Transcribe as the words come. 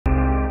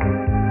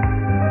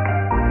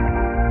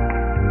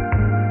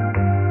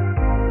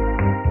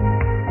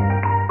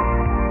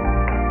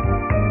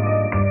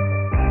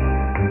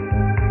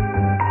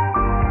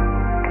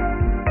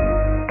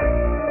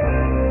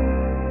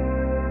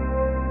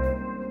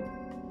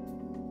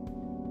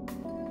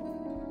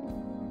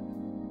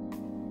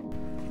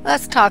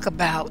Let's talk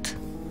about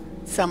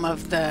some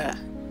of the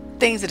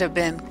things that have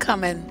been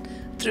coming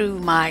through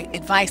my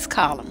advice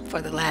column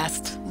for the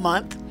last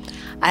month.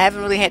 I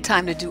haven't really had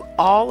time to do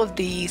all of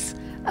these,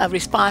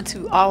 respond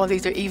to all of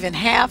these, or even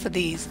half of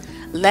these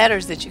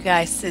letters that you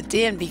guys sent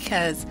in,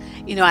 because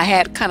I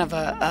had kind of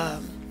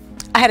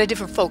I had a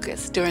different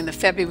focus. During the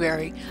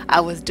February,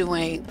 I was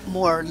doing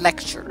more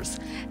lectures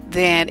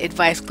than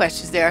advice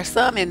questions. There are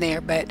some in there,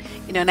 but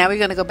now we're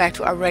going to go back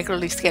to our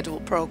regularly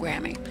scheduled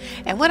programming.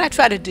 And what I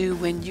try to do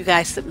when you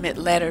guys submit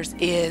letters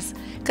is,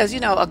 because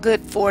a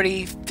good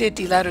 40,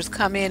 50 letters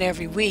come in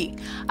every week,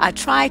 I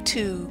try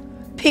to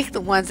pick the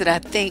ones that I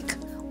think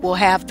will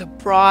have the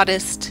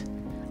broadest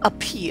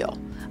appeal,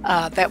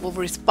 that will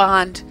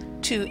respond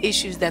to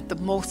issues that the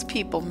most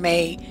people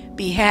may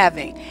be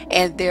having.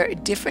 And there are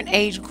different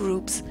age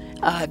groups,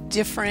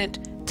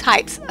 different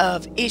types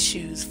of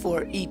issues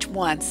for each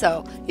one.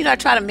 So I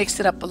try to mix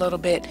it up a little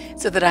bit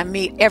so that I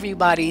meet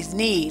everybody's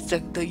needs.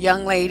 The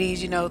young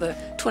ladies, the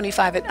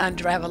 25 and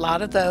under, I have a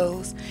lot of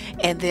those,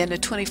 and then the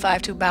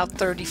 25 to about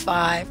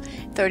 35,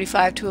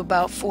 35 to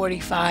about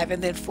 45,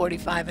 and then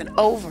 45 and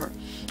over.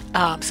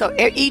 So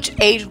each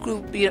age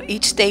group,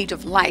 each stage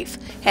of life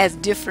has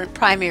different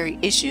primary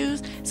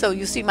issues. So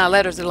you see my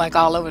letters are like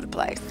all over the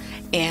place,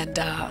 and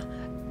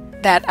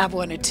that I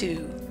wanted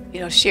to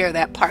share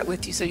that part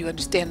with you so you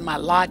understand my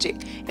logic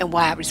and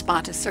why I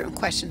respond to certain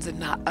questions and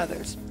not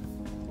others.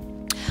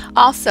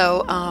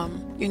 Also,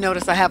 you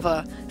notice I have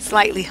a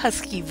slightly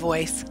husky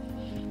voice.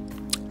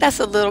 That's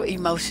a little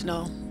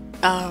emotional.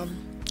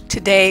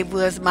 Today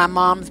was my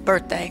mom's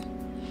birthday,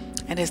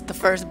 and it's the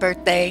first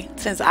birthday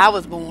since I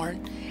was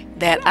born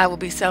that I will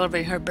be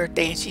celebrating her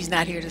birthday, and she's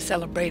not here to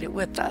celebrate it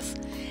with us.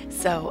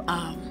 So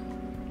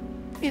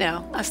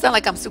I sound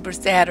like I'm super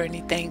sad or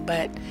anything,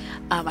 but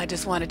I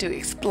just wanted to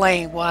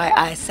explain why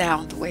I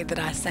sound the way that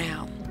I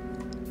sound.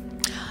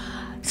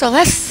 So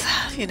let's,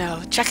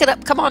 check it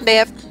up. Come on,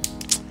 Deb.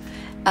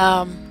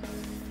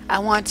 I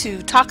want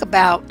to talk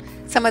about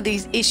some of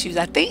these issues.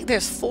 I think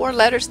there's 4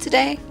 letters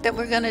today that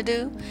we're going to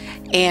do,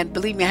 and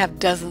believe me, I have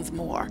dozens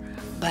more,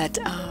 but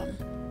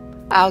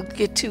I'll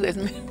get to as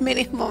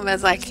many of them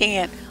as I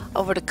can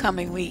over the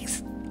coming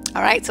weeks.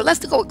 All right, so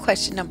let's go with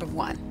question number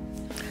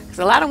 1. There's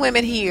a lot of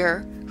women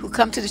here who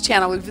come to the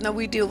channel, even though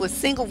we deal with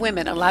single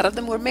women. A lot of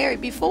them were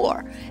married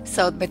before,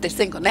 but they're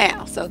single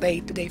now, so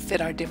they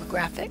fit our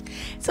demographic.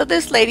 So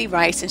this lady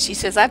writes, and she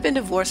says, I've been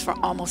divorced for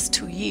almost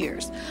 2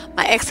 years.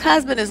 My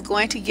ex-husband is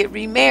going to get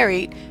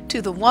remarried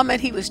to the woman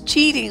he was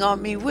cheating on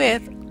me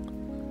with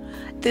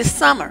this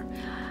summer.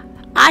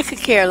 I could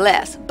care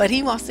less, but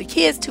he wants the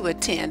kids to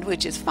attend,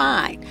 which is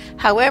fine.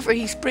 However,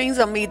 he springs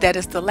on me that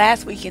it's the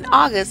last week in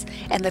August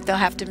and that they'll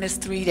have to miss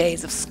 3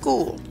 days of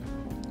school.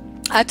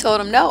 I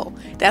told him no,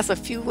 that's a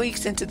few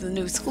weeks into the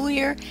new school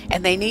year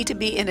and they need to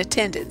be in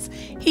attendance.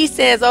 He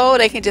says, oh,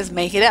 they can just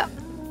make it up.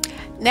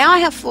 Now I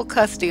have full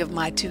custody of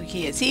my 2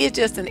 kids. He is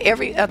just an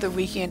every other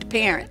weekend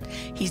parent.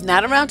 He's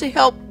not around to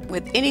help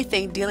with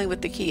anything dealing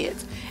with the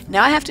kids.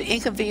 Now I have to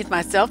inconvenience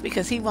myself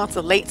because he wants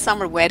a late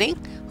summer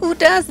wedding. Who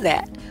does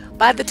that?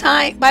 By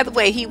the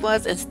way, he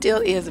was and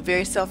still is a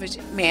very selfish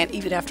man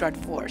even after our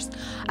divorce.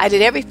 I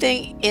did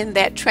everything in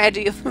that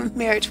tragedy of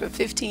marriage for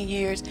 15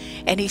 years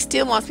and he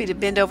still wants me to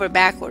bend over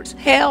backwards.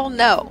 Hell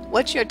no.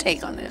 What's your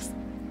take on this?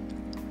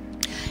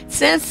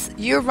 Since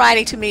you're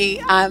writing to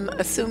me, I'm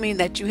assuming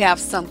that you have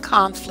some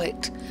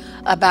conflict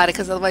about it,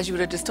 because otherwise you would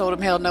have just told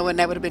him hell no and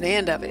that would have been the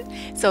end of it.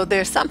 So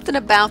there's something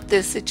about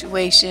this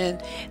situation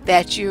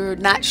that you're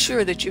not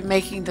sure that you're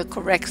making the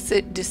correct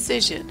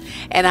decision,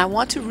 and I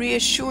want to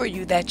reassure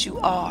you that you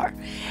are.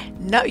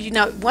 No,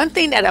 one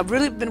thing that I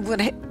really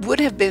would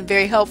have been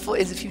very helpful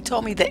is if you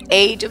told me the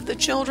age of the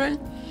children,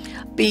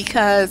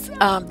 because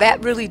that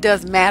really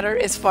does matter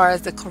as far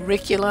as the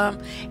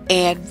curriculum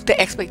and the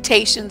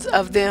expectations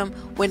of them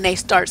when they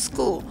start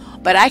school.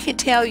 But I can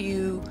tell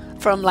you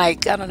from,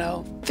 like, I don't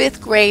know,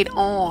 5th grade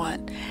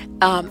on,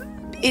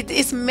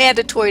 it's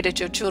mandatory that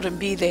your children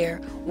be there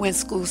when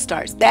school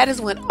starts. That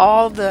is when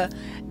all the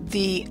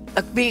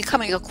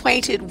becoming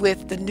acquainted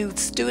with the new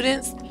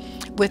students,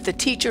 with the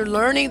teacher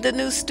learning the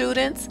new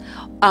students.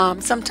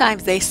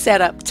 Sometimes they set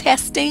up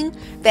testing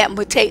that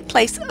would take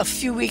place a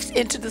few weeks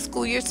into the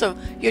school year, so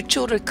your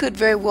children could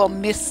very well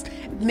miss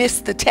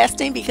the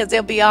testing because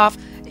they'll be off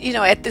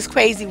at this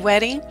crazy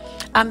wedding.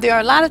 There are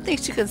a lot of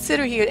things to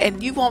consider here,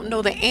 and you won't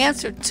know the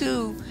answer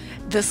to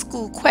the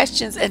school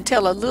questions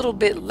until a little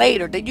bit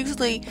later.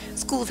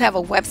 Schools have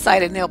a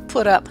website and they'll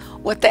put up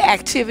what the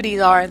activities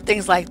are and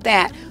things like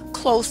that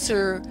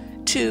closer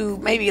to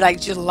maybe like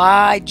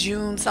July,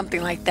 June,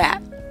 something like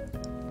that.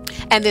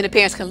 And then the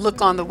parents can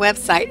look on the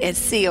website and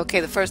see, okay,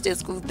 the first day of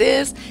school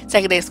this,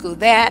 second day of school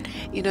that.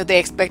 They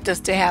expect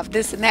us to have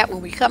this and that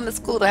when we come to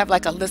school. They'll have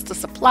like a list of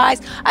supplies.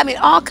 I mean,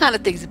 all kind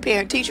of things. The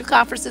parent-teacher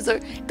conferences are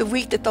the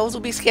week that those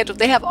will be scheduled.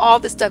 They have all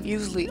this stuff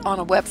usually on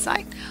a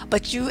website.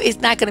 But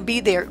it's not going to be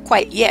there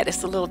quite yet.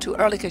 It's a little too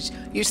early because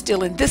you're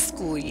still in this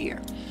school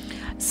year.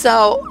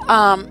 So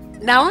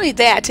not only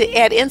that, to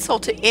add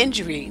insult to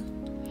injury,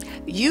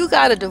 you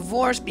got a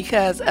divorce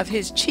because of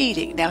his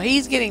cheating. Now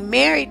he's getting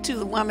married to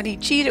the woman he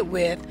cheated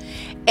with,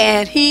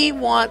 and he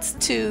wants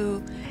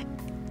to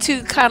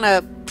kind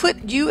of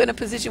put you in a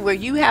position where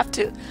you have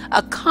to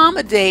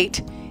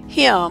accommodate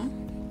him.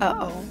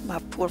 Uh-oh, my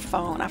poor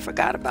phone. I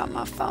forgot about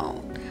my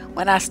phone.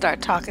 When I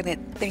start talking, it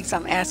thinks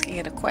I'm asking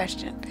it a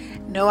question.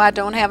 No, I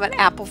don't have an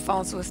Apple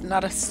phone, so it's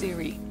not a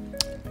Siri.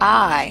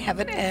 I have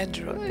an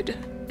Android.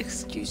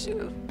 Excuse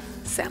you,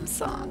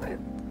 Samsung.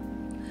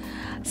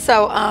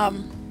 So,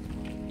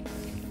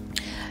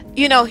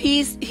 you know,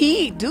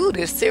 he do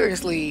this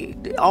seriously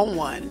on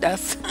one.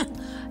 That's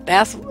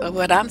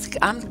what I'm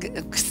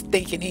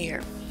thinking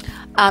here.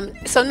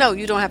 So no,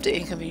 you don't have to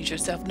inconvenience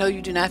yourself. No,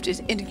 you do not have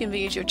to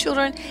inconvenience your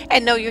children.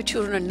 And no, your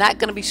children are not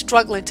going to be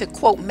struggling to,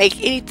 quote,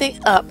 make anything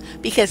up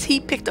because he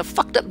picked a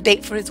fucked up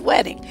date for his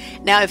wedding.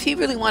 Now, if he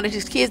really wanted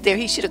his kids there,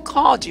 he should have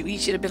called you. He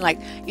should have been like,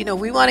 you know,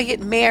 we want to get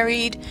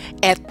married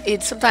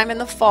at sometime in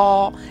the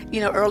fall, you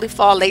know, early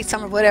fall, late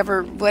summer,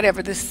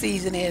 whatever this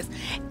season is.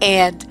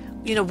 And,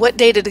 you know, what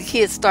day did the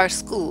kids start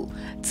school?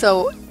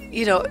 So,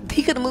 you know,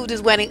 he could have moved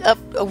his wedding up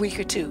a week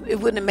or two. It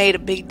wouldn't have made a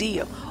big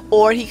deal.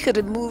 Or he could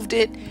have moved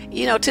it,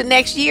 you know, to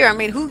next year. I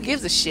mean, who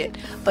gives a shit?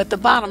 But the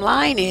bottom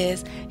line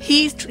is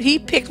he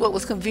picked what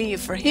was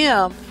convenient for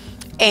him,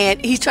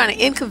 and he's trying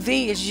to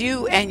inconvenience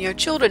you and your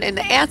children. And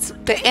the answer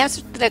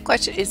to that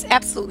question is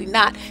absolutely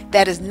not.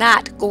 That is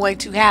not going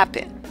to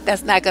happen.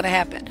 That's not going to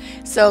happen.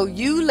 So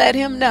you let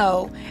him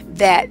know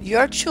that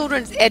your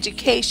children's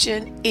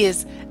education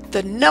is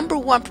the number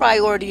one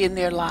priority in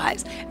their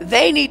lives.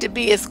 They need to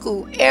be at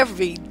school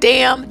every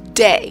damn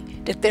day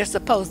that they're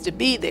supposed to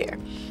be there.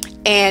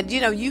 And, you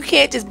know, you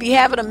can't just be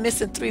having them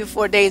missing 3 or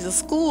 4 days of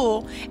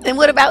school. And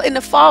what about in the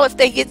fall if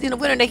they get, in the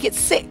winter, they get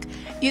sick?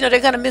 You know, they're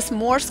going to miss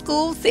more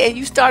school. And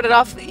you started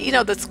off, you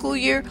know, the school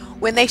year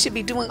when they should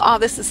be doing all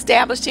this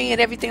establishing and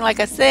everything, like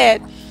I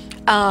said,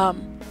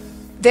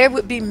 they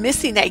would be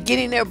missing that,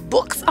 getting their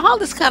books, all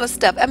this kind of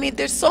stuff. I mean,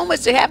 there's so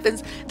much that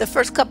happens the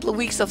first couple of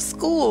weeks of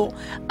school.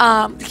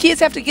 The kids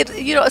have to get,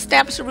 you know,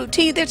 establish a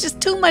routine. There's just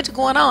too much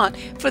going on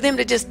for them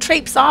to just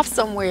traipse off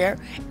somewhere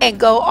and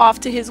go off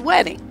to his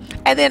wedding.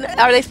 And then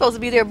are they supposed to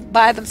be there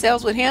by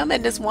themselves with him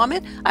and this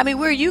woman? I mean,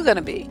 where are you going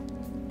to be?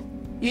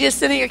 You just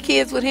sending your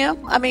kids with him?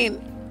 I mean,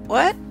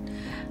 what?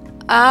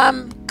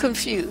 I'm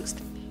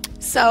confused.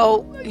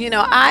 So, you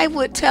know, I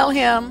would tell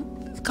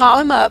him, call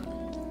him up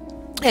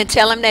and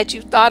tell him that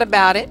you thought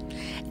about it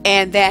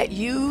and that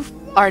you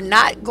are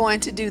not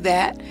going to do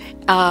that,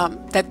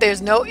 that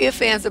there's no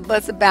ifs, ands, or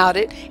buts about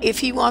it. If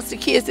he wants the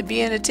kids to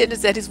be in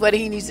attendance at his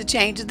wedding, he needs to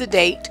change the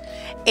date.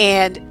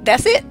 And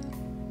that's it.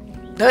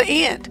 The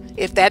end.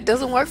 If that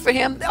doesn't work for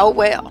him, oh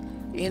well.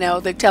 You know,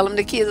 they tell him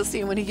the kids will see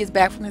him when he gets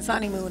back from his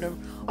honeymoon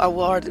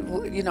or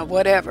you know,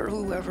 whatever,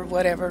 whoever,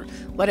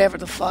 whatever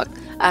the fuck.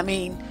 I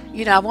mean,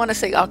 you know, I want to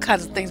say all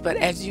kinds of things, but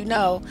as you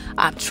know,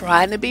 I'm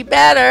trying to be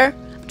better.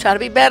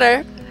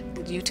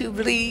 YouTube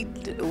really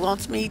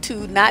wants me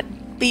to not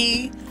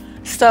be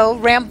so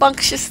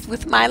rambunctious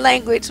with my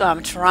language, so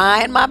I'm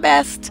trying my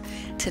best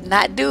to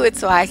not do it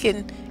so I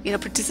can, you know,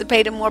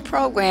 participate in more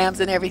programs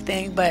and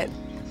everything. But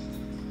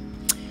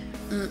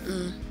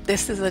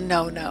this is a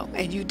no-no,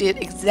 and you did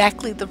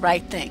exactly the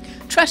right thing.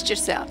 Trust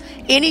yourself.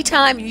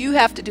 Anytime you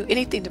have to do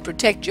anything to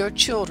protect your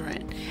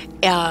children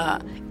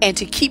and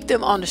to keep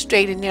them on the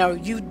straight and narrow,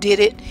 you did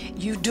it.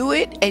 You do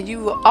it, and you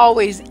will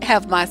always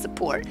have my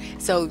support.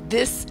 So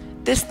this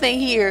thing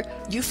here,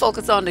 you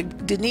focus on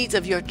the needs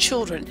of your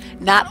children,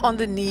 not on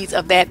the needs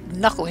of that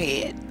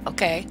knucklehead,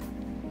 okay?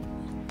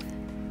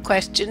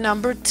 Question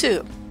number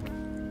 2.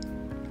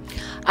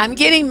 I'm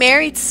getting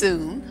married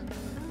soon,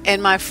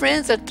 and my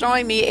friends are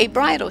throwing me a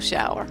bridal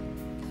shower.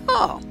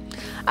 Oh,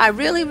 I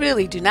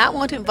really do not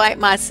want to invite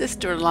my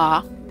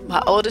sister-in-law,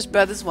 my oldest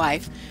brother's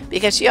wife,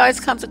 because she always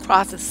comes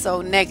across as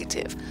so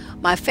negative.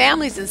 My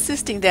family's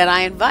insisting that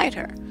I invite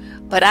her,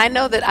 but I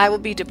know that I will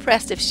be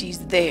depressed if she's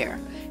there.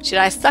 Should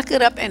I suck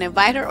it up and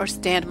invite her or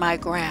stand my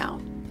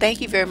ground? Thank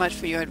you very much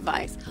for your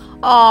advice.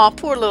 Oh,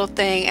 poor little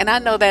thing. And I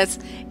know that's,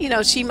 you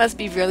know, she must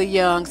be really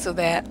young, so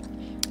that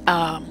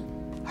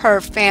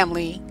her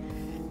family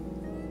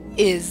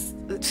is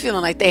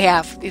feeling like they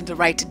have the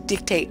right to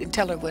dictate and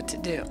tell her what to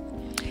do.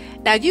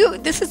 Now,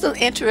 this is an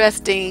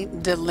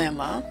interesting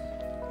dilemma,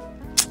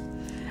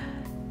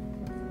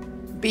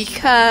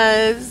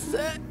 because,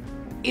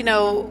 you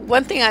know,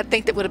 one thing I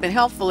think that would have been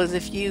helpful is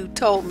if you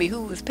told me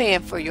who was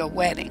paying for your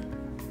wedding.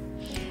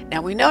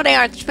 Now, we know they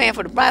aren't paying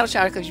for the bridal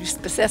shower because you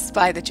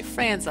specify that your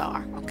friends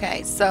are,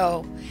 okay?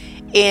 So,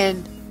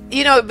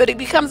 you know, but it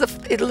becomes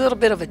a little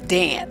bit of a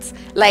dance.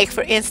 Like,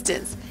 for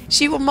instance,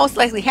 she will most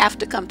likely have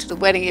to come to the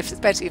wedding,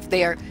 especially if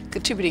they are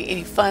contributing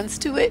any funds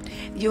to it.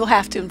 You'll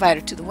have to invite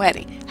her to the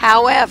wedding.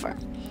 However,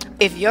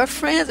 if your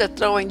friends are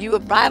throwing you a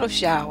bridal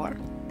shower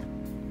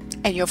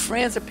and your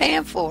friends are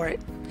paying for it,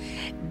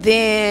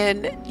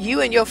 then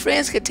you and your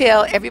friends could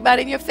tell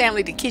everybody in your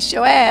family to kiss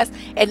your ass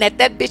and that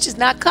bitch is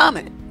not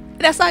coming.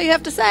 That's all you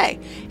have to say.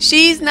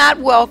 She's not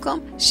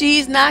welcome.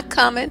 She's not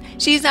coming.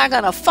 She's not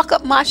going to fuck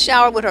up my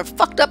shower with her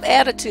fucked up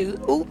attitude.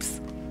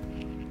 Oops.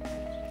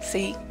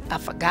 See, I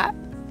forgot.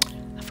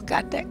 I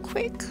forgot that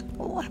quick.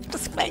 Oh, I have to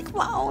spank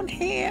my own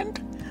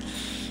hand.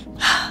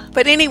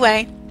 But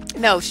anyway,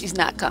 no, she's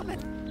not coming.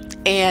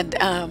 And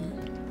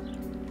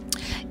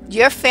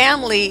your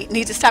family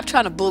needs to stop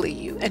trying to bully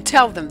you, and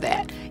tell them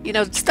that.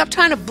 Stop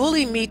trying to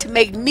bully me to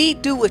make me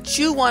do what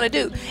you want to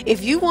do.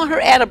 If you want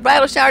her at a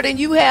bridal shower, then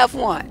you have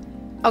one.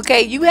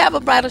 Okay, you have a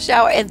bridal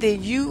shower, and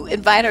then you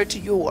invite her to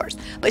yours.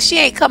 But she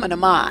ain't coming to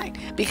mine,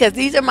 because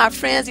these are my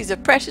friends. These are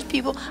precious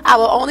people. I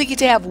will only get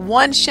to have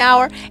one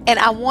shower, and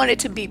I want it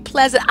to be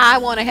pleasant. I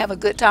want to have a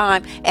good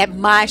time at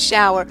my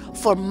shower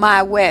for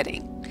my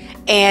wedding.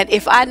 And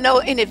if I know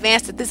in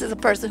advance that this is a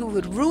person who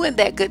would ruin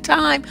that good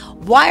time,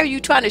 why are you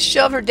trying to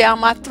shove her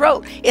down my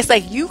throat? It's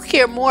like you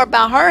care more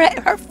about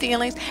her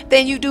feelings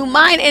than you do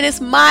mine, and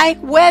it's my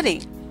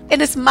wedding,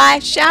 and it's my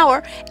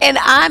shower, and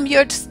I'm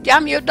your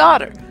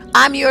daughter.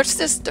 I'm your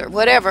sister,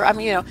 whatever. I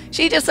mean,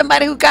 she's just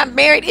somebody who got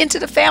married into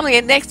the family,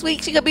 and next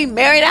week she could be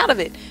married out of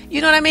it. You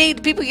know what I mean?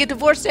 People get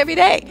divorced every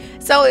day.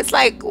 So it's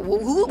like,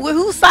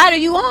 whose side are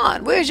you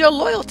on? Where's your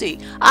loyalty?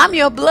 I'm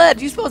your blood.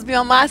 You're supposed to be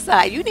on my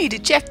side. You need to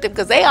check them,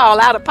 because they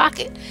all out of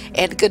pocket,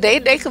 and because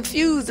they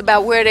confused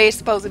about where they're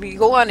supposed to be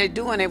going and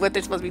doing and what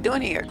they're supposed to be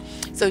doing here.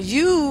 So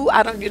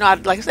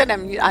like I said,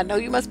 I know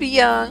you must be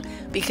young,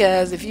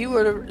 because if you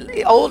were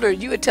older,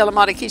 you would tell them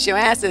all to kiss your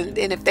ass, and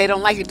if they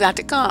don't like you, not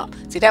to come.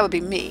 See, that would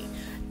be me.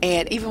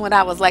 And even when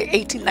I was like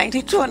 18,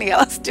 19, 20,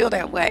 I was still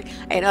that way.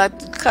 And I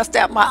cussed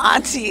out my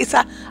aunties.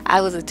 I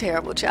was a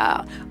terrible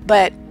child.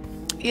 But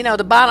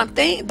the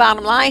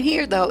bottom line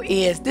here though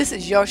is this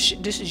is your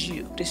this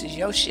is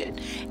your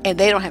shit, and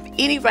they don't have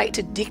any right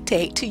to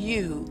dictate to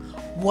you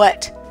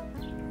what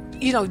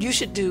you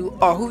should do,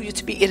 or who you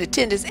to be in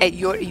attendance at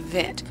your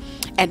event.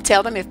 And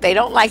tell them if they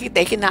don't like it,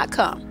 they cannot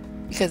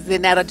come, because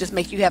then that'll just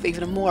make you have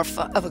even more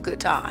of a good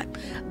time.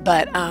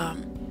 But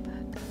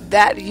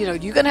that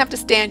you're gonna have to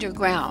stand your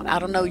ground. I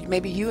don't know,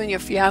 maybe you and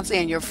your fiance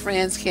and your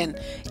friends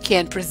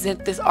can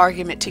present this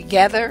argument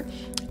together.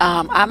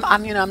 I'm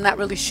not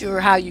really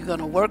sure how you're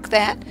gonna work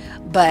that,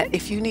 but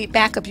if you need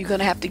backup, you're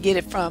gonna have to get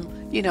it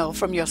from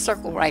your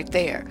circle right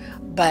there.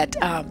 But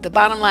the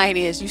bottom line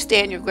is, you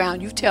stand your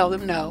ground. You tell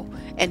them no,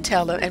 and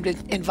tell them, and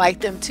invite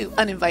them to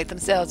uninvite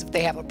themselves if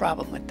they have a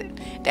problem with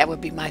it. That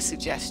would be my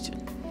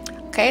suggestion.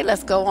 Okay,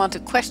 let's go on to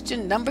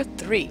question number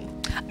 3.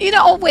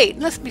 Oh wait,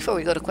 before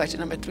we go to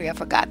question number 3, I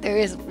forgot. There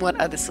is one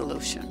other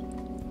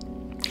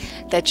solution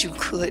that you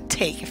could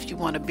take if you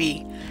want to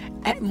be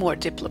more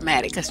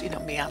diplomatic, because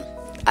me,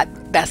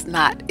 that's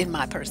not in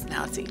my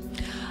personality.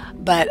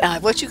 But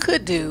what you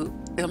could do,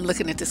 I'm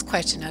looking at this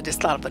question, I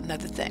just thought of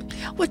another thing.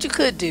 What you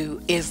could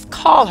do is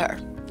call her.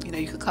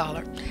 You could call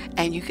her,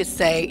 and you could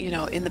say,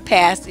 in the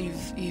past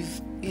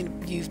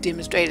you've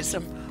demonstrated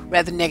some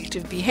rather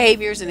negative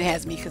behaviors, and it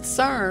has me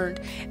concerned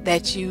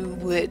that you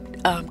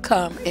would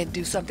come and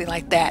do something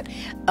like that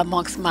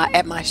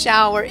at my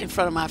shower in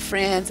front of my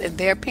friends and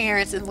their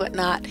parents and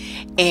whatnot.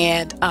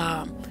 And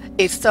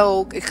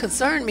it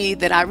concerned me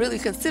that I really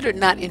considered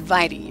not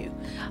inviting you.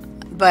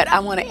 But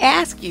I want to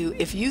ask you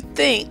if you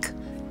think,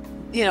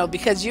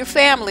 because you're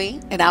family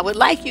and I would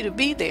like you to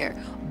be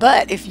there,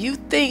 but if you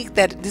think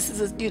that this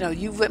is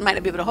you might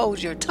not be able to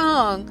hold your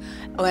tongue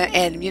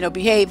and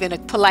behave in a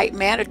polite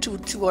manner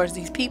towards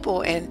these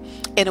people, and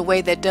in a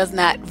way that does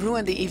not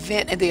ruin the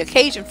event and the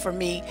occasion for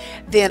me,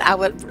 then I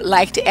would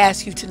like to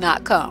ask you to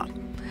not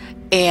come.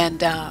 And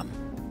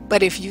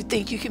but if you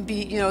think you can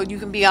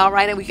be all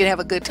right and we can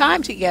have a good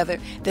time together,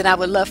 then I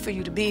would love for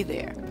you to be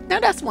there. Now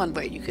that's one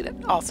way you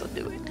could also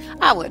do it.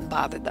 I wouldn't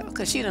bother though,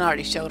 because she done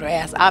already showed her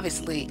ass,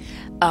 obviously,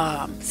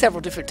 several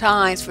different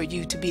times for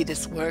you to be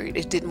this worried.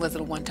 It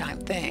wasn't a one-time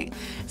thing.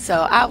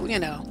 So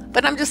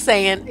but I'm just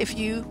saying, if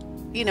you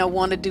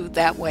want to do it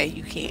that way,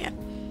 you can.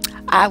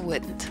 I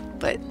wouldn't,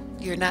 but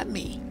you're not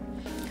me.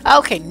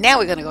 Okay, now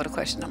we're going to go to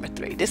question number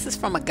 3. This is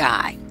from a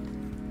guy.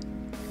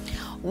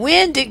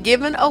 When did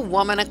giving a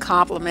woman a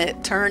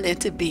compliment turn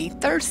into being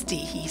thirsty,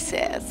 he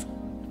says?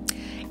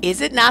 Is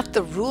it not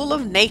the rule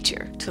of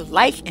nature to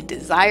like and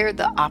desire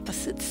the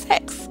opposite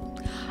sex?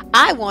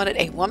 I wanted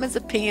a woman's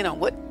opinion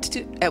on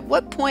at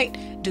what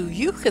point do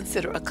you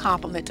consider a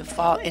compliment to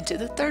fall into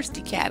the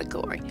thirsty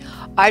category?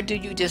 Or do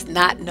you just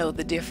not know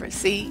the difference?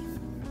 See?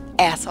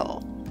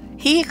 Asshole.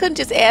 He couldn't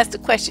just ask the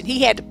question.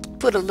 He had to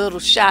put a little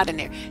shot in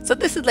there. So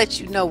this is let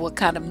you know what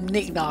kind of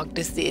knick-knock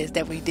this is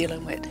that we're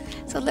dealing with.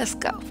 So let's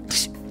go.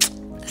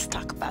 Let's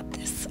talk about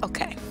this.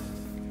 Okay.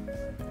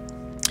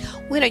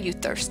 When are you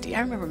thirsty? I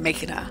remember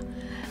I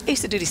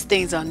used to do these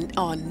things on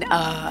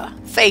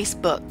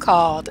Facebook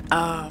called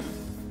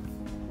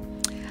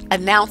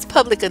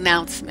public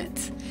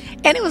announcements,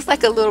 and it was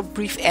like a little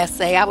brief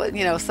essay. I would,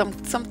 some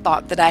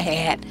thought that I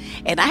had,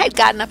 and I had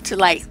gotten up to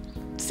like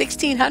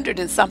 1,600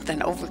 and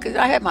something over, because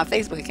I had my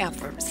Facebook account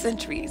for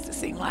centuries, it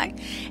seemed like.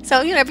 So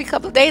every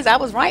couple of days I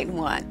was writing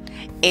one,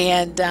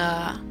 and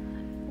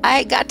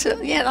I got to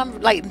I'm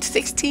like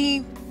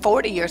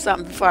 1640 or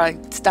something before I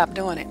stopped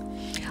doing it.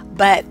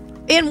 But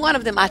in one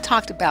of them, I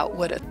talked about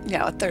what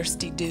the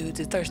thirsty dudes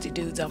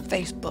on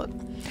Facebook,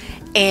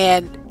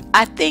 and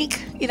I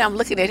think, I'm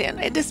looking at him,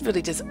 and this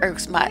really just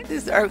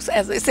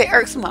as they say,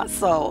 irks my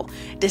soul.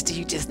 This, do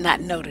you just not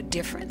know the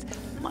difference,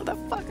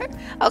 motherfucker?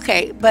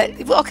 Okay,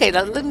 but, okay,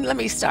 now let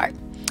me start.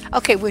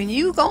 Okay, when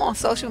you go on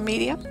social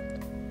media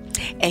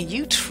and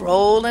you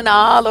trolling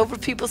all over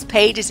people's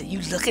pages and you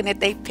looking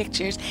at their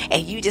pictures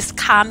and you just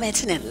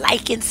commenting and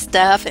liking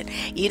stuff and,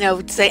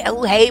 say,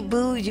 oh, hey,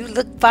 boo, you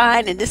look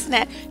fine and this and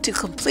that, to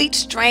complete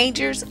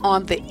strangers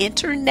on the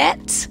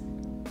internet,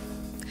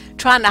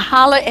 trying to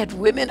holler at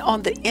women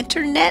on the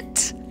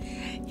internet,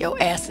 your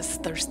ass is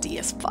thirsty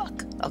as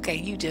fuck. Okay,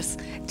 you just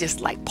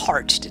like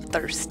parched and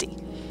thirsty.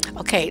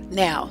 Okay,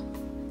 now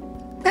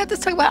let's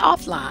talk about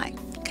offline.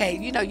 Okay,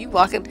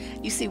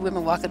 you see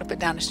women walking up and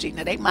down the street.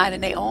 Now they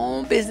minding their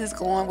own business,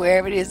 going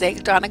wherever it is they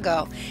trying to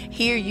go.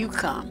 Here you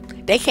come.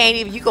 They can't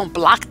even, you gonna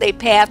block their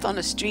path on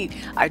the street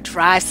or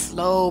drive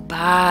slow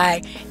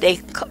by. They,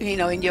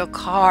 in your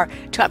car,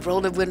 try to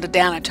roll the window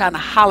down and trying to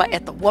holler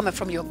at the woman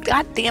from your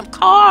goddamn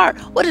car.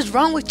 What is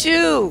wrong with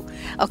you?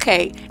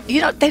 Okay,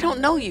 they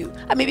don't know you.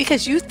 I mean,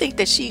 because you think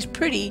that she's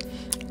pretty,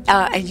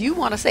 and you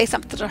want to say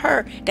something to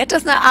her, that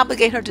does not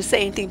obligate her to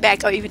say anything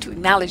back or even to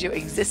acknowledge your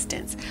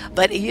existence.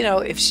 But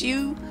if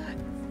you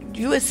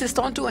insist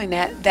on doing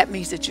that, that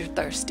means that you're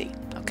thirsty.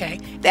 Okay,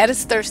 that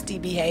is thirsty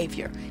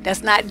behavior.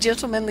 That's not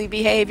gentlemanly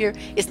behavior.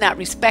 It's not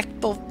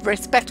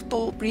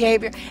respectful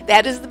behavior.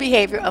 That is the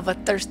behavior of a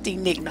thirsty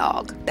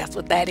nignog. That's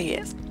what that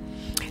is.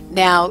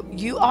 Now,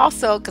 you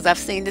also, because I've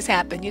seen this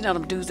happen,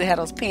 them dudes that have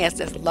those pants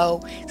that's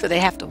low, so they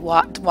have to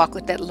walk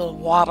with that little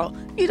waddle.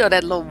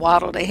 That little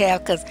waddle they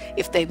have, because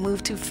if they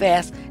move too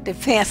fast, their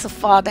pants will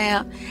fall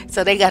down.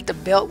 So they got the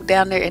belt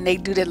down there, and they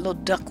do that little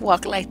duck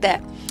walk like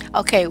that.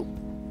 Okay,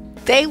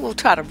 they will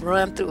try to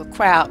run through a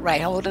crowd,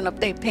 right, holding up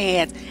their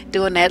pants,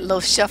 doing that little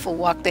shuffle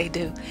walk they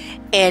do,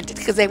 and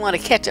because they want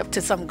to catch up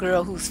to some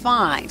girl who's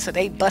fine. So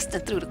they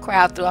busting through the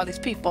crowd, through all these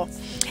people,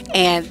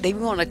 and they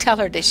want to tell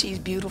her that she's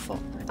beautiful,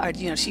 or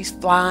she's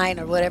fine,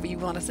 or whatever you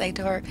want to say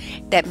to her.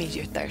 That means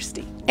you're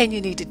thirsty and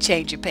you need to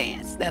change your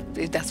pants.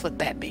 That's what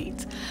that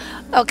means.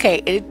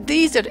 Okay, and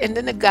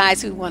then the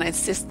guys who want to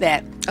insist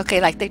that,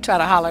 okay, like they try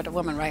to holler at a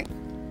woman, right,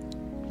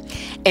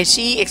 and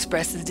she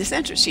expresses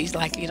disinterest. She's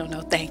like,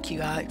 no, thank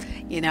you. I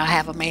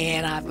have a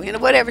man.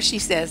 Whatever she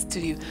says to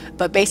you.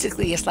 But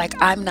basically, it's like,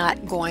 I'm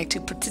not going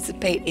to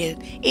participate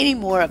in any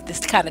more of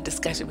this kind of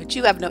discussion with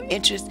you. I have no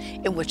interest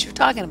in what you're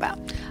talking about.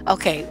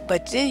 Okay,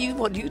 but then you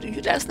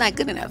that's not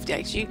good enough.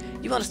 Like you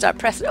want to start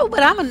pressing. Oh,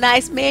 but I'm a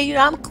nice man.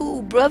 I'm a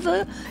cool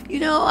brother.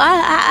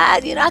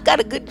 I got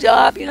a good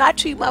job. I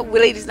treat my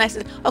ladies nice.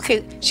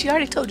 Okay, she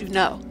already told you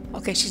no.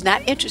 Okay, she's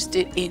not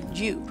interested in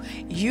you.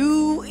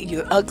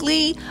 You're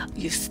ugly,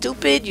 you're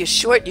stupid, you're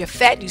short, you're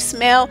fat, you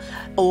smell.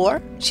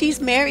 Or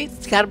she's married,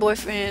 she's got a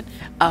boyfriend,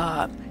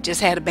 just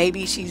had a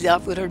baby, she's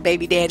out with her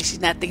baby daddy, she's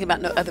not thinking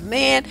about no other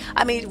man.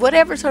 I mean,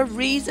 whatever's her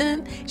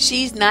reason,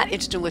 she's not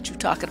interested in what you're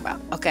talking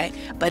about, okay?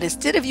 But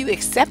instead of you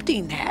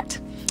accepting that,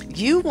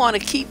 you want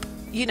to keep,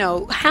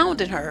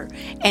 hounding her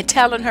and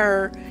telling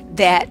her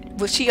that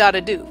what she ought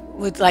to do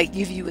would, like,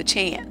 give you a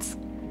chance.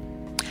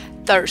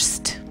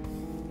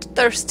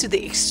 Thirst to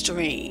the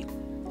extreme.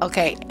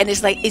 Okay, and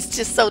it's like, it's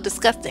just so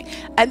disgusting.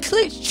 And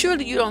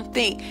surely you don't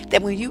think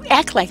that when you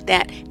act like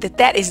that,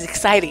 that is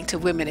exciting to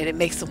women, and it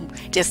makes them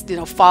just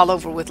fall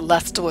over with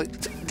lust or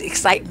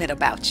excitement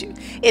about you.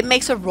 It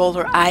makes her roll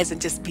her eyes and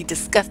just be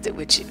disgusted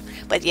with you.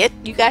 But yet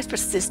you guys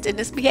persist in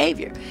this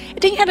behavior, and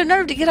then you have the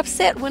nerve to get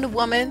upset when a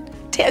woman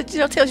tells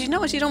you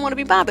no, and she don't want to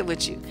be bothered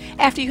with you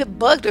after you have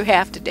bugged her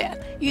half to death.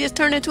 You just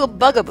turn into a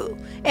bugaboo,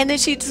 and then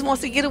she just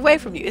wants to get away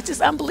from you. It's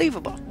just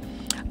unbelievable.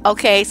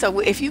 Okay, so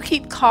if you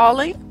keep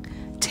calling,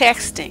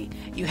 texting,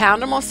 you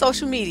hound them on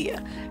social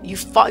media, you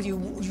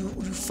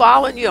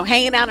following,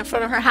 hanging out in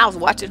front of her house,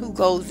 watching who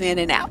goes in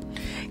and out.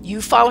 You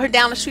follow her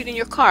down the street in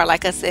your car,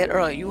 like I said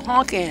earlier. You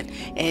honking,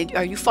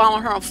 or you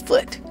following her on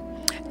foot.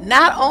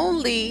 Not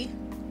only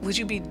would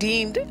you be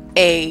deemed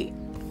a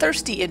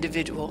thirsty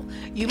individual,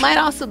 you might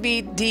also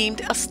be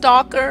deemed a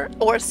stalker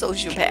or a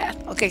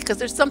sociopath, okay, because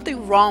there's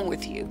something wrong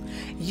with you.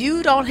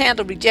 You don't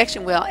handle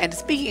rejection well. And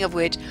speaking of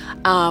which,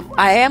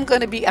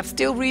 I'm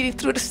still reading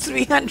through the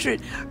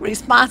 300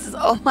 responses.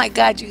 Oh my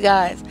God, you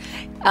guys,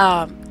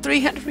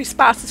 300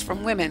 responses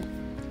from women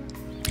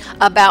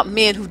about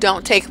men who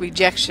don't take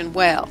rejection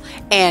well.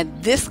 And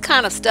this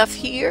kind of stuff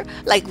here,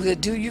 like,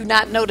 do you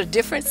not know the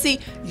difference? See,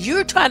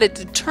 you're trying to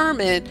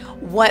determine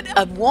what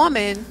a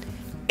woman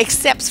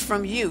accepts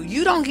from you.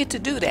 You don't get to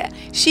do that.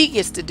 She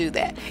gets to do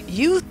that.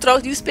 You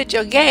spit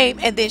your game,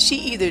 and then she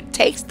either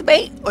takes the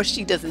bait or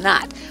she does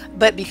not.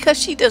 But because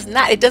she does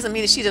not, it doesn't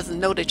mean that she doesn't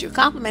know that you're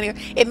complimenting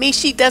her. It means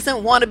she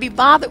doesn't want to be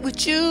bothered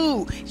with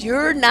you.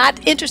 You're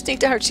not interesting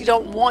to her. She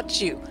don't want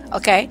you.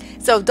 Okay?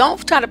 So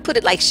don't try to put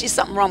it like she's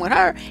something wrong with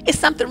her. It's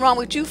something wrong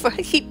with you for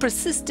keep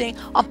persisting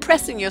on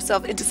pressing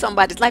yourself into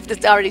somebody's life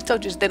that's already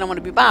told you that they don't want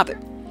to be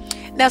bothered.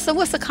 Now, so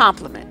what's a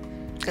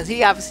compliment? Because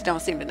he obviously don't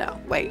seem to know.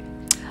 Wait.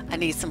 I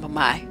need some of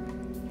my,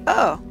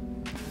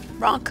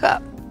 wrong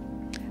cup.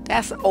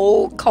 That's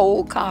old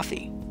cold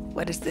coffee.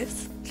 What is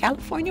this?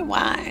 California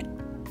wine.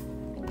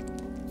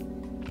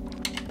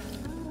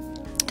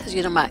 because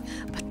you know my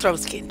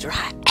throat's getting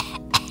dry.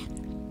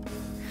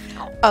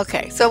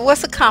 Okay, so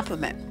what's a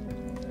compliment?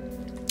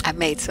 I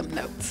made some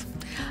notes.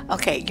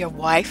 Okay, your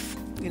wife,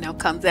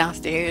 comes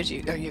downstairs,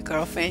 or your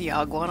girlfriend,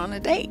 y'all going on a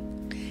date.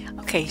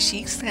 Okay,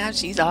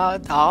 she's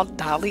all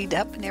dollied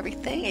up and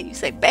everything, and you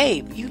say,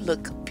 babe, you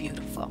look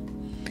beautiful.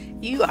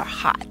 You are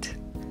hot.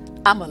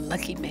 I'm a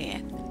lucky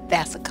man.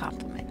 That's a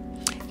compliment.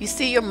 You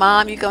see your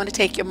mom, you're going to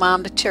take your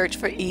mom to church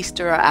for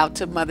Easter or out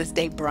to Mother's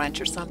Day brunch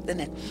or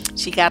something, and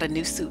she got a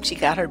new suit. She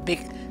got her big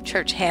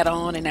church hat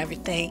on and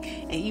everything,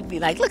 and you'd be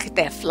like, look at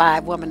that fly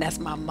woman, that's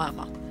my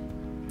mama.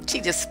 She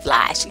just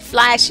fly. She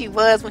fly as she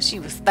was when she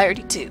was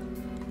 32.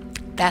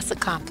 That's a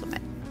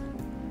compliment.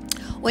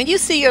 When you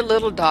see your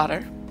little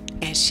daughter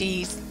and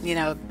she's,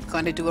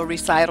 going to do a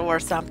recital or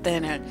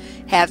something, and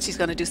she's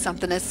going to do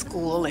something at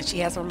school, and she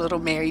has her little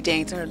Mary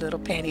Janes and her little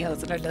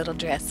pantyhose and her little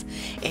dress,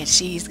 and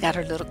she's got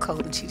her little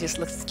coat, and she just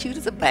looks cute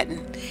as a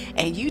button,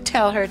 and you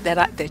tell her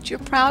that you're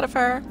proud of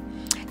her,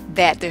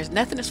 that there's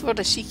nothing in this world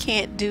that she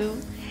can't do,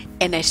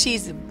 and that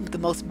she's the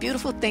most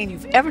beautiful thing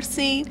you've ever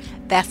seen,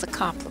 that's a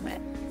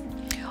compliment.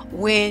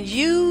 When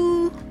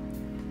you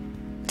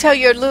tell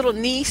your little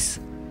niece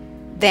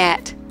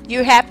that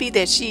you're happy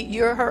that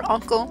you're her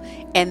uncle,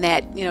 and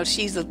that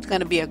she's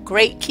going to be a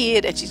great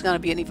kid, and she's going to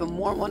be an even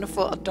more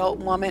wonderful adult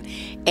woman,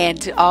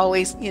 and to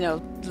always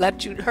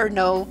let you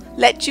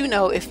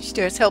know if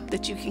there's help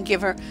that you can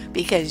give her,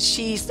 because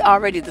she's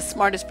already the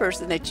smartest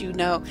person that you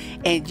know,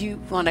 and you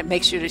want to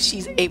make sure that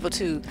she's able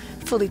to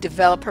fully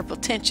develop her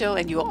potential,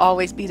 and you'll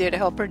always be there to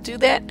help her do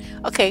that.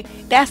 Okay,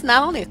 that's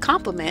not only a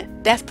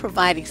compliment, that's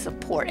providing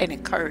support and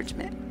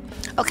encouragement.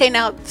 Okay,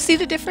 now see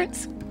the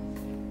difference?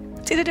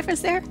 See the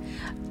difference there?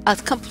 A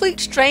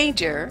complete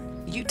stranger,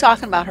 you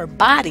talking about her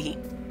body,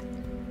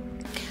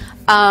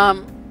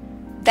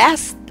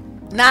 that's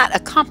not a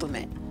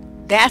compliment.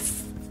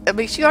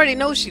 She already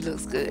knows she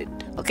looks good.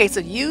 Okay, so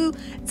you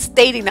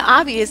stating the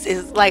obvious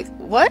is like,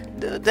 what?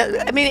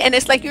 And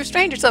it's like you're a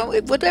stranger, so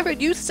whatever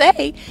you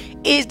say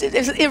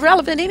is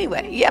irrelevant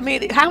anyway.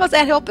 How is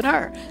that helping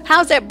her?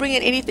 How is that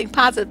bringing anything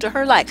positive to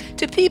her life?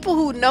 To people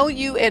who know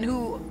you and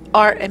who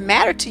are and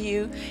matter to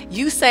you,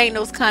 you saying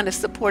those kind of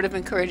supportive,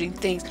 encouraging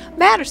things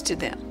matters to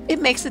them.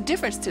 It makes a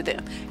difference to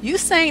them. You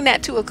saying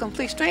that to a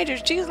complete stranger,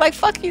 she's like,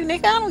 fuck you,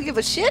 nigga, I don't give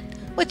a shit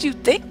what you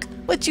think,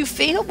 what you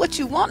feel, what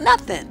you want,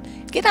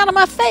 nothing. Get out of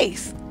my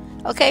face.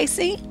 Okay,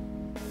 see?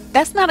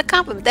 That's not a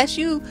compliment. That's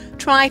you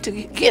trying to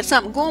get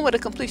something going with a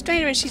complete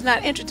stranger, and she's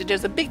not interested.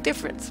 There's a big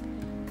difference.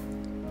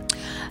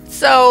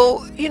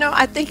 So,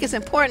 I think it's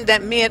important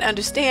that men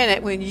understand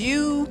that when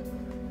you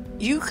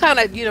kind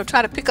of,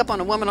 try to pick up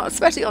on a woman,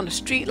 especially on the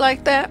street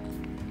like that,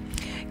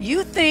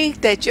 you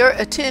think that your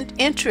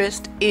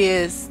interest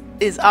is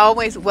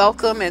always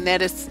welcome, and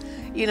that it's,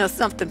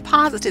 something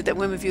positive, that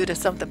women view it as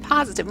something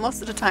positive. Most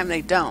of the time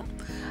they don't.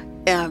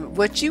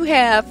 What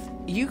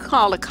you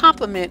call a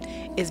compliment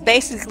is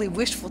basically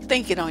wishful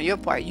thinking on your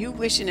part. You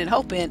wishing and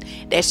hoping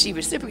that she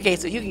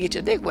reciprocates so you can get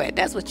your dick wet.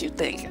 That's what you're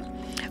thinking.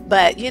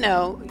 But,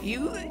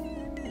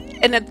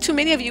 and too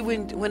many of you,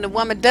 when the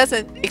woman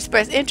doesn't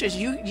express interest,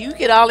 you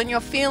get all in your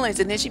feelings,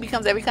 and then she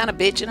becomes every kind of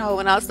bitch and hoe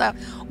and all that stuff.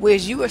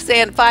 Whereas you were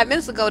saying 5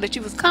 minutes ago that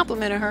you was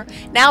complimenting her,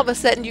 now all of a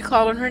sudden you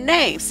calling her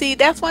name. See,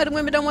 that's why the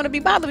women don't want to be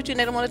bothered with you, and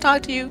they don't want to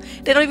talk to you.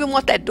 They don't even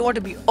want that door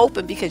to be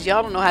open because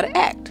y'all don't know how to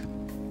act.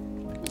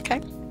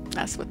 Okay,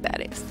 that's what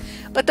that is.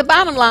 But the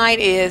bottom line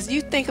is,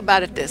 you think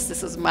about it this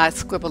is my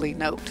scribbly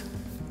note.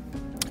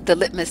 The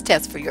litmus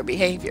test for your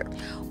behavior,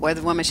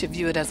 whether the woman should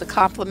view it as a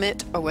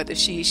compliment or whether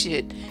she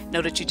should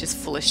know that you're just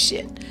full of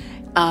shit.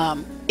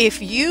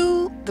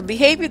 The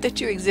behavior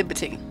that you're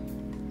exhibiting,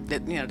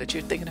 that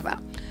you're thinking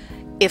about,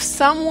 if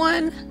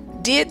someone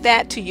did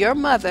that to your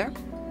mother,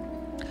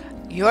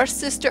 your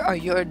sister, or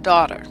your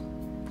daughter,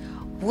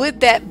 would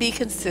that be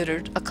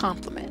considered a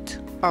compliment,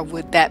 or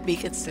would that be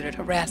considered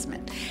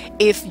harassment?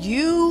 If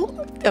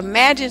you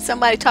imagine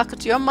somebody talking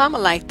to your mama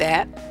like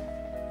that,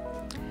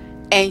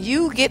 and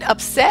you get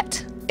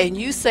upset and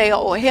you say,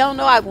 oh, hell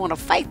no, I want to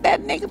fight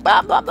that nigga,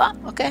 blah, blah, blah,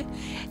 okay?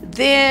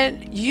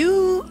 Then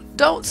you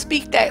don't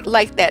speak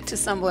like that to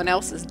someone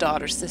else's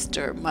daughter,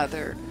 sister,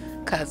 mother,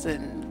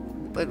 cousin,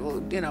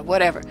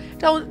 whatever.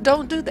 Don't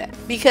do that,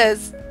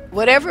 because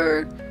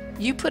whatever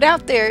you put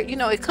out there,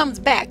 it comes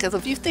back. Because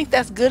if you think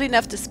that's good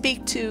enough to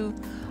speak to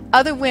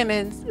other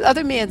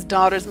men's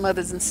daughters,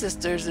 mothers, and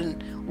sisters,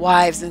 and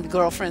wives, and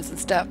girlfriends, and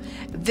stuff,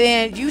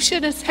 then you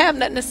shouldn't have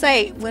nothing to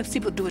say when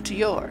people do it to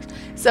yours.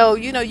 So,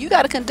 you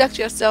got to conduct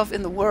yourself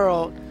in the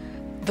world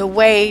the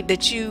way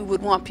that you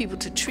would want people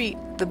to treat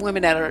the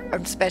women that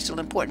are special and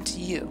important to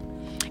you.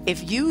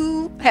 If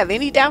you have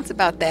any doubts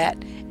about that,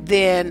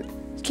 then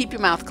keep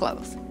your mouth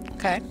closed,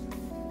 okay?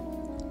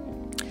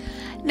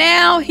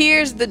 Now,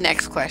 here's the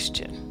next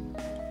question.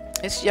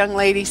 This young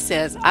lady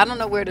says, I don't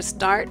know where to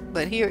start,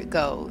 but here it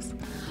goes.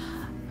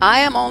 I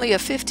am only a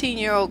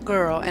 15-year-old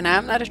girl, and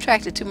I'm not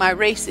attracted to my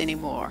race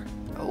anymore.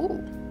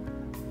 Oh.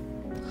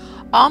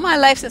 All my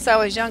life since I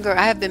was younger,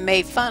 I have been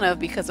made fun of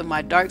because of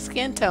my dark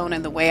skin tone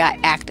and the way I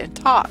act and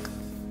talk.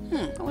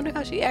 I wonder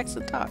how she acts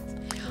and talks.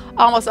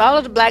 Almost all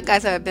of the black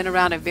guys I've been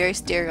around are very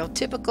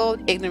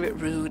stereotypical,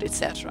 ignorant, rude,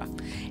 etc.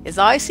 It's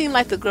always seemed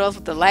like the girls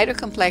with the lighter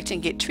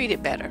complexion get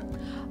treated better.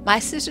 My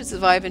sisters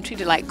have always been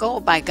treated like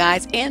gold by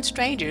guys and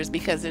strangers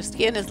because their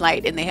skin is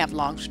light and they have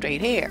long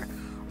straight hair.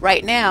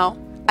 Right now,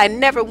 I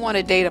never want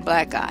to date a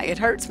black guy. It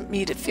hurts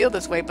me to feel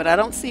this way, but I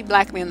don't see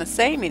black men the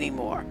same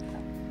anymore.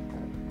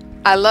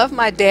 I love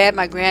my dad,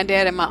 my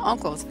granddad, and my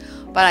uncles,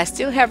 but I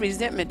still have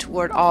resentment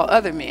toward all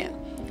other men.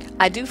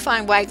 I do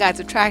find white guys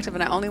attractive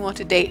and I only want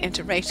to date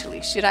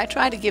interracially. Should I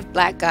try to give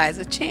black guys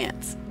a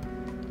chance?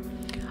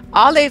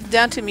 All they've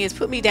done to me is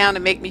put me down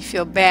and make me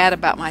feel bad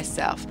about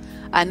myself.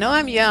 I know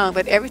I'm young,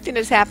 but everything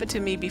that's happened to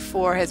me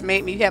before has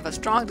made me have a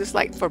strong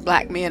dislike for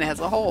black men as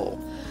a whole.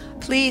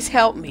 Please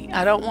help me.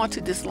 I don't want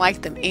to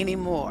dislike them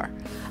anymore.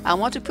 I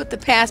want to put the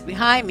past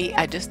behind me.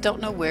 I just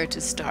don't know where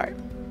to start.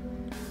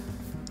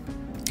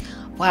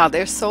 Wow,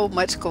 there's so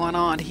much going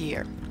on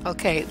here.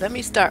 Okay, let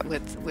me start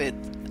with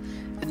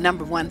the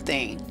number one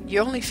thing.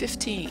 You're only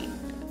 15.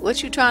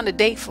 What you trying to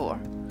date for?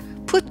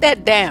 Put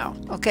that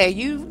down. Okay,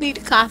 you need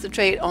to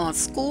concentrate on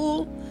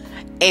school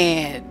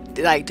and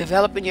like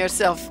developing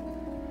yourself,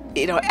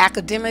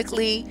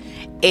 academically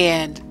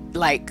and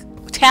like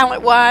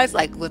talent wise,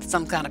 like with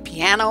some kind of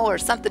piano or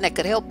something that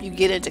could help you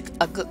get into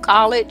a good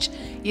college,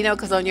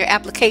 because on your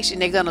application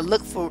they're going to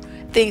look for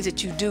things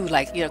that you do,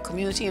 like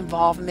community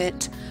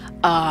involvement,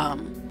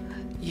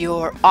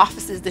 your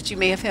offices that you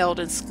may have held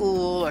in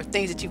school or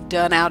things that you've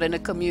done out in the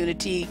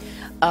community,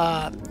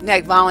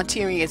 like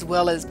volunteering, as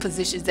well as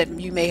positions that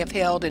you may have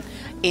held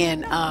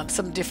in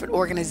some different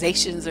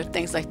organizations or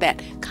things like that.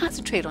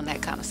 Concentrate on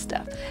that kind of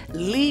stuff.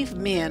 Leave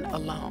men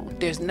alone.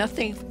 There's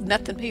nothing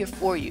here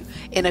for you.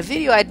 In a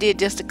video I did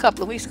just a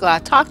couple of weeks ago, I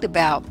talked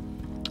about,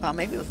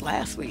 maybe it was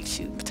last week,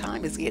 shoot,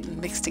 time is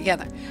getting mixed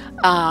together,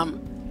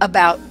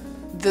 about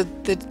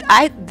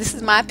this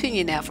is my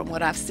opinion now from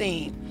what I've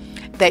seen,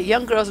 that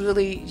young girls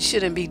really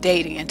shouldn't be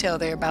dating until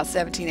they're about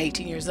 17,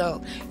 18 years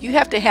old. You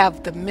have to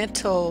have the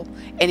mental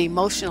and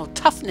emotional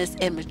toughness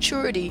and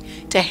maturity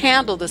to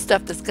handle the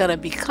stuff that's going to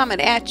be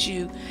coming at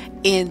you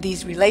in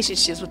these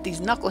relationships with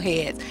these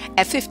knuckleheads.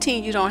 At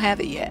 15, you don't have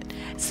it yet.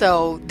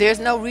 So there's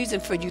no reason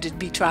for you to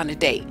be trying to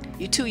date.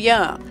 You're too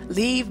young.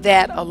 Leave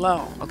that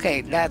alone.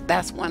 Okay,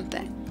 that's one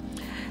thing.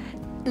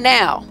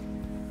 Now,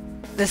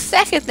 the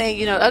second thing,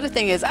 the other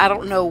thing is, I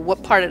don't know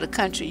what part of the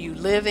country you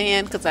live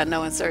in, because I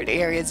know in certain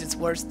areas it's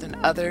worse than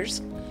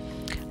others.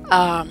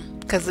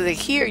 Because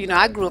here,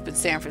 I grew up in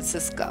San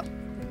Francisco.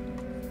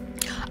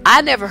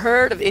 I never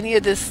heard of any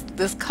of this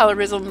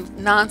colorism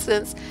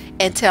nonsense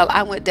until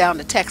I went down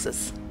to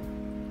Texas.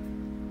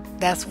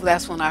 That's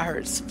when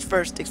I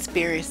first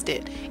experienced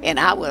it, and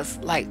I was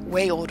like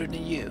way older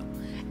than you,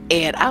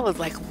 and I was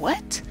like,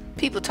 what?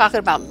 People talking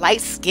about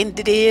light-skinned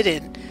it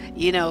and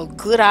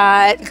good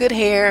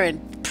hair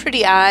and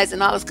pretty eyes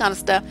and all this kind of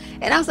stuff.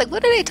 And I was like,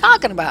 what are they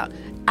talking about?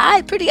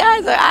 Pretty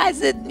eyes are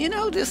eyes that,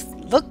 just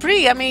look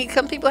pretty. I mean,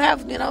 some people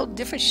have,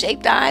 different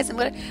shaped eyes and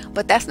whatever,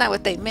 but that's not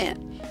what they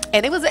meant.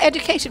 And it was an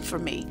education for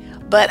me.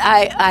 But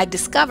I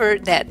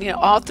discovered that,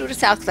 all through the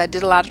South, because I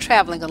did a lot of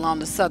traveling along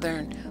the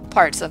southern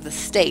parts of the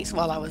states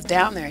while I was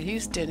down there in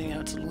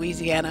Houston, to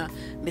Louisiana,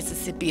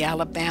 Mississippi,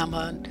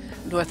 Alabama,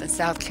 North and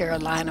South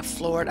Carolina,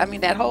 Florida. I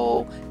mean, that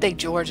whole thing,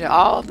 Georgia,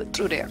 all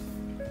through there.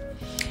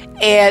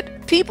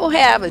 And people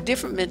have a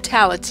different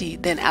mentality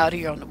than out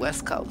here on the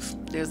West Coast.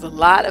 There's a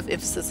lot of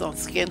emphasis on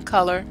skin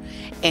color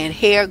and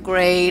hair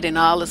grade and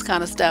all this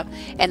kind of stuff.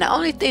 And the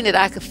only thing that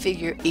I could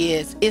figure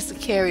is it's a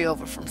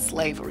carryover from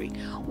slavery.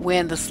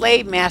 When the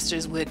slave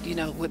masters would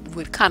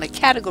kind of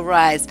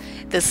categorize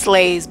the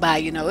slaves by,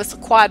 it's a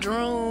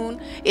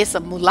quadroon, it's a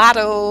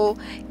mulatto,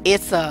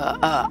 it's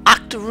a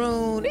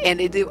octoroon,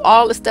 and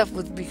all the stuff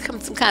would become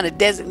some kind of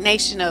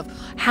designation of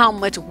how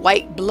much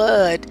white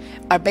blood,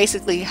 or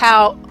basically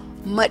how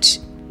much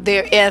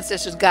their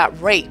ancestors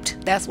got raped.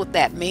 That's what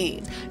that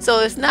means. So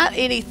it's not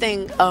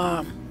anything,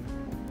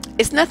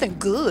 it's nothing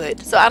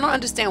good. So I don't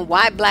understand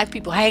why black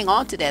people hang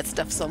on to that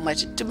stuff so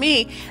much. To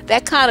me,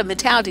 that kind of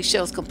mentality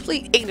shows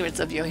complete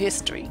ignorance of your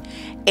history.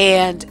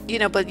 And,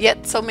 but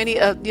yet so many,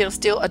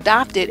 still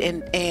adopt it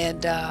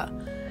and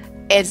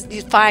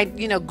you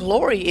find,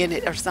 glory in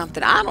it or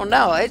something. I don't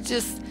know.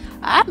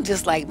 I'm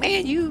just like,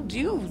 man,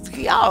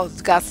 y'all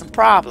got some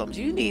problems.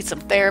 You need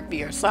some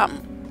therapy or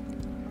something.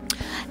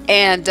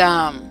 And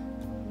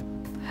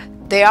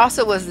there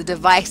also was the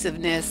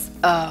divisiveness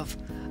of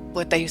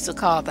what they used to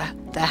call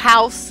the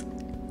house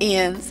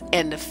ends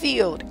and the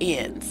field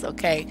ends.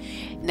 Okay,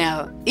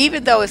 now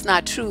even though it's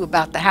not true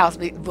about the house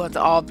ones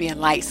all being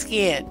light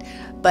skinned,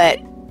 but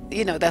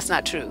that's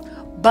not true.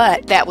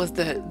 But that was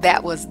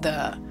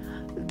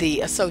the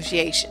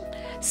association.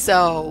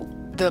 So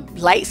the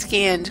light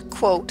skinned,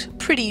 quote,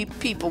 pretty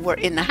people were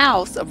in the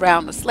house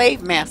around the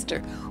slave master,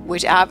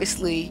 which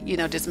obviously,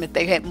 just meant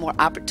they had more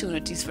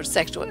opportunities for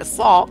sexual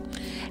assault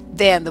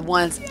than the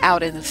ones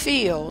out in the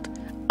field,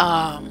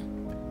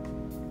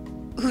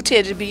 who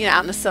tended to be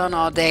out in the sun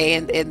all day,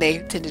 and they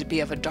tended to be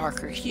of a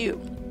darker hue.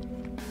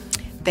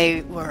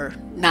 They were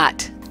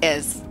not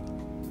as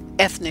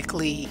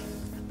ethnically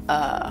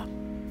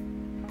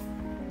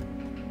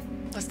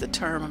what's the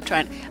term I'm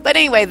trying, but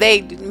anyway,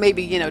 they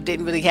maybe,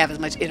 didn't really have as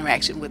much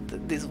interaction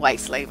with these white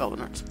slave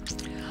owners.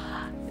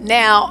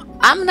 Now,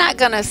 I'm not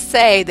going to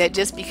say that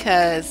just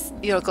because,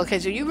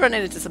 because you run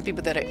into some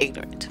people that are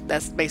ignorant.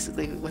 That's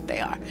basically what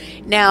they are.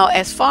 Now,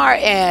 as far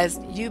as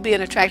you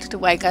being attracted to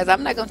white guys,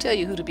 I'm not going to tell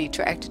you who to be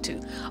attracted to.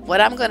 What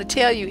I'm going to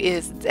tell you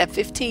is at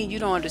 15, you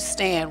don't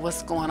understand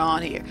what's going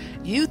on here.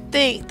 You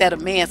think that a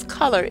man's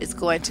color is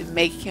going to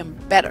make him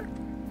better.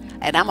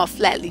 And I'm going to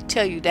flatly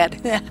tell you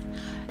that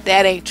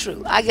that ain't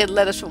true. I get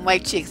letters from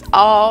white chicks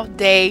all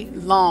day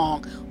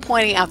long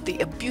pointing out the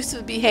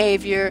abusive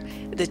behavior,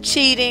 the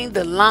cheating,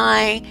 the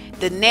lying,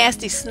 the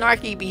nasty,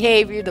 snarky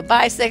behavior, the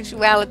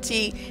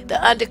bisexuality,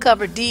 the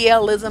undercover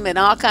DLism, and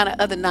all kind of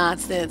other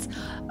nonsense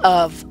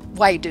of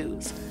white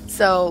dudes.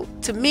 So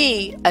to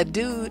me, a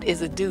dude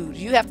is a dude.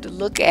 You have to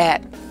look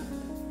at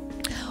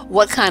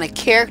what kind of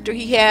character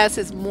he has,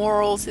 his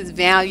morals, his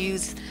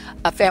values,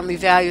 family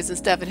values and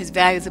stuff, and his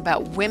values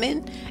about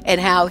women, and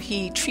how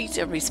he treats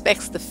and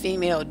respects the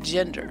female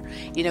gender.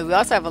 We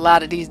also have a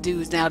lot of these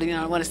dudes now,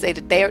 I want to say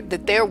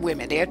that they're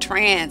women, they're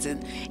trans,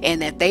 and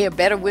that they are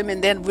better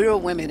women than real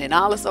women, and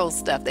all this old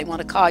stuff. They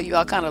want to call you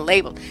all kind of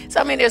labels.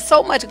 So I mean, there's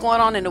so much going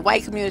on in the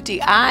white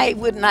community. I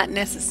would not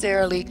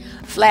necessarily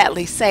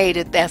flatly say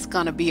that that's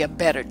going to be a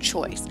better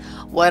choice.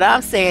 What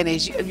I'm saying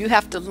is you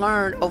have to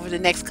learn over the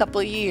next couple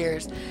of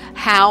years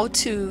how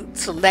to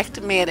select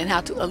a man and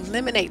how to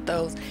eliminate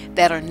those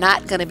that are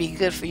not going to be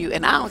good for you.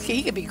 And I don't care.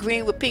 He could be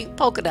green with pink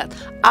polka dots.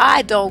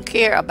 I don't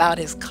care about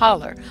his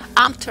color.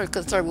 I'm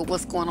concerned with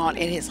what's going on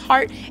in his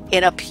heart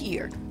and up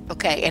here,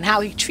 okay, and how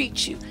he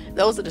treats you.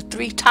 Those are the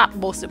three top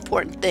most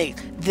important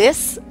things.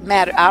 This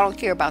matter, I don't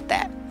care about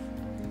that.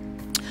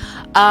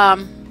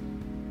 And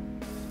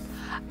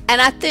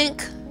I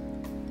think,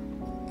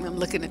 I'm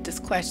looking at this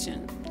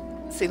question,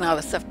 seeing all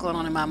the stuff going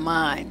on in my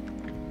mind.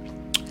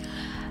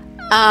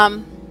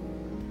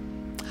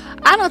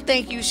 I don't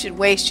think you should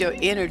waste your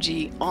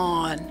energy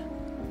on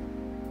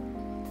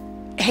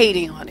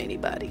hating on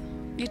anybody.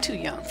 You're too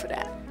young for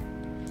that.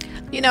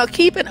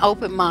 Keep an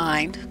open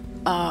mind,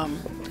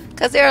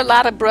 because there are a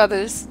lot of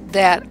brothers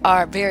that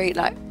are very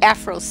like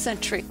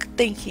Afrocentric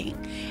thinking,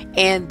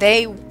 and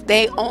they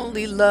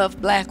only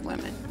love black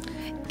women,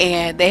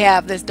 and they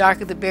have this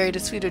darker the berry, the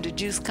sweeter the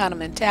juice kind of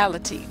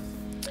mentality.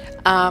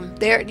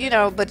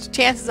 But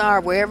chances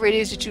are wherever it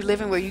is that you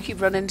live in, where you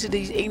keep running into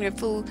these ignorant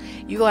fools,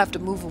 you're gonna have to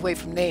move away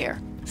from there.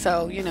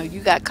 So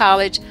you got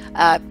college,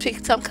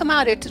 come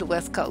out here to the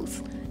West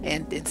Coast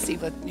and see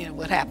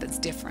what happens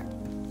different.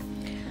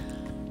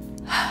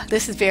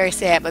 This is very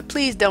sad, but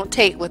please don't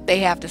take what they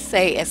have to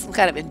say as some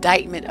kind of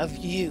indictment of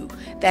you.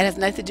 That has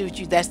nothing to do with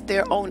you. That's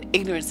their own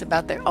ignorance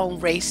about their own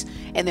race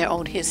and their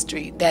own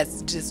history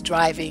that's just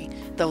driving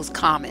those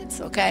comments,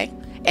 okay?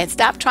 And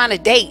stop trying to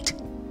date.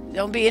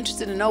 Don't be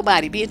interested in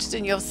nobody. Be interested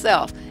in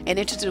yourself and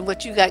interested in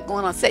what you got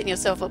going on, setting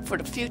yourself up for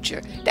the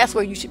future. That's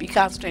where you should be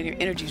concentrating your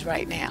energies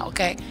right now,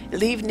 okay?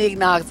 Leave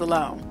nignogs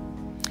alone.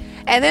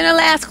 And then the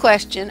last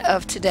question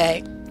of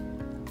today.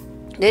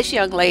 This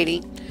young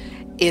lady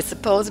is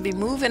supposed to be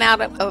moving out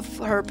of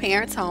her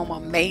parents' home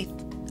on March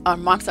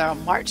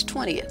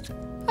 20th.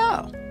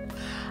 Oh,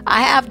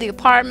 I have the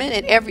apartment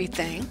and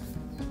everything.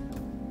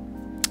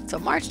 So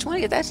March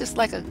 20th, that's just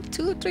like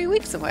 2 or 3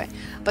 weeks away.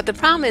 But the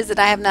problem is that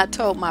I have not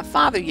told my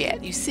father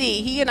yet. You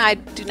see, he and I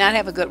do not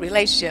have a good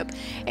relationship,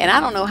 and I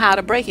don't know how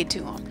to break it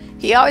to him.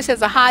 He always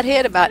has a hot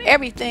head about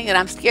everything, and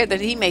I'm scared that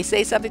he may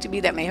say something to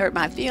me that may hurt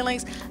my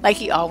feelings, like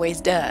he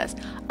always does.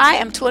 I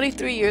am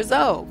 23 years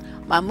old.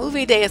 My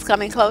moving day is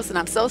coming close, and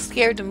I'm so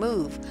scared to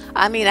move.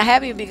 I mean, I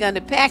haven't even begun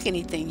to pack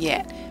anything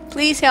yet.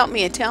 Please help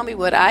me and tell me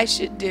what I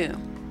should do.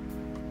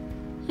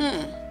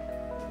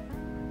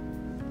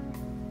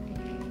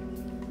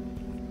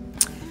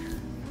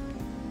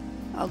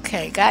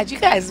 Okay, God, you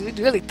guys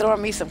really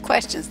throwing me some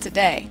questions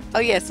today. Oh,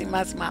 yes, see,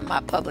 my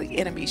Public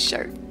Enemy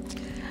shirt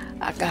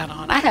I got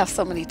on. I have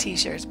so many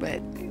t-shirts,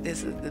 but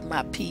this is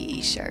my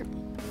PE shirt.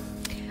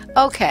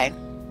 Okay,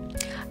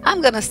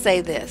 I'm going to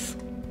say this.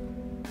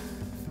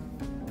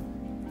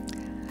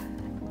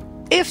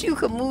 If you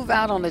could move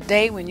out on a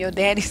day when your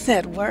daddy's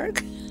at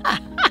work, I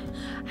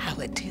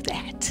would do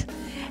that.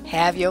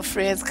 Have your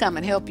friends come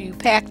and help you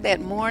pack that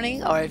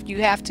morning, or if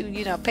you have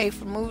to, pay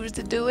for movers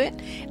to do it,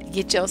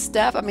 get your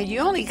stuff. I mean, you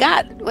only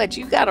got,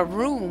 you got a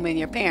room in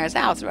your parents'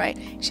 house, right?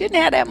 You shouldn't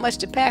have that much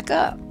to pack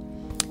up.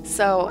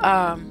 So,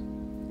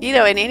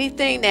 and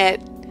anything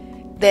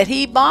that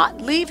he bought,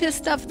 leave his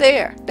stuff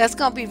there. That's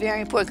going to be very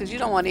important, because you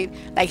don't want to,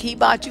 like, he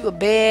bought you a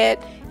bed,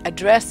 a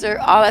dresser,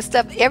 all that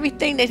stuff.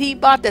 Everything that he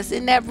bought that's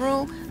in that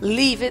room,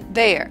 leave it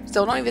there.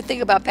 So don't even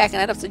think about packing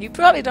that up. So you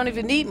probably don't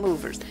even need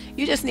movers.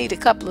 You just need a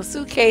couple of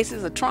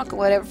suitcases, a trunk or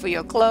whatever for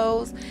your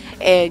clothes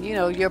and,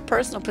 your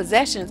personal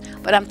possessions.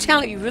 But I'm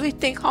telling you, really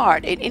think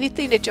hard. And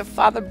anything that your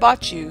father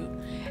bought you,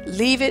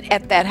 leave it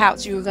at that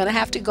house. You're going to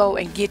have to go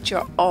and get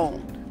your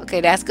own.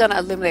 Okay, that's going to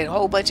eliminate a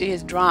whole bunch of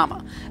his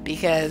drama,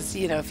 because,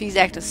 if he's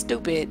acting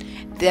stupid,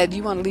 then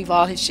you want to leave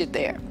all his shit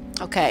there.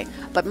 Okay,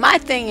 but my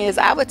thing is,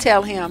 I would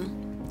tell him,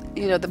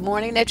 the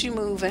morning that you're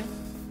moving,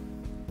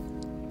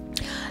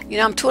 You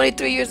know, I'm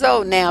 23 years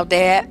old now,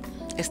 Dad.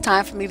 It's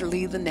time for me to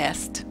leave the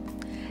nest.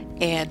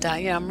 And,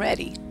 you know, I'm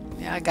ready.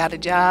 You know, I got a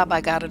job,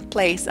 I got a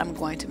place, I'm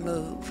going to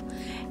move.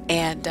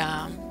 And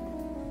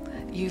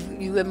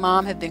you and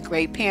Mom have been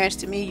great parents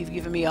to me. You've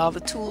given me all the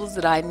tools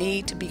that I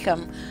need to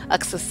become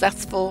a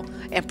successful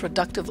and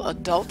productive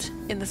adult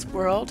in this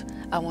world.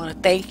 I want to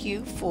thank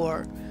you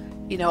for,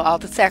 you know, all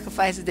the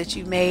sacrifices that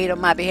you made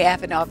on my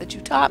behalf and all that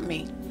you taught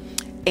me.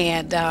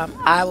 And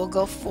I will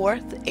go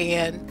forth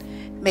and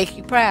make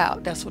you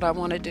proud. That's what I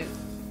want to do.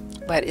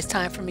 But it's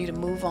time for me to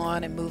move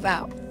on and move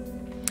out.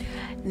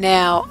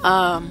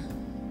 Now,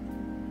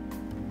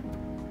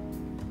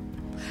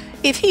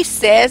 if he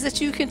says that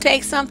you can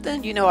take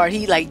something, you know, or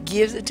he like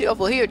gives it to you,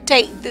 well, here,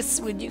 take this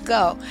when you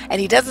go,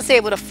 and he doesn't say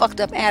it with a fucked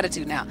up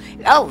attitude. Now,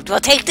 oh, well,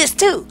 take this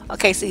too.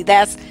 Okay, see,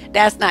 that's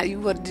not, you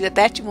want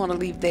that, you want to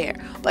leave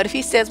there. But if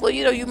he says, well,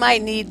 you know, you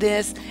might need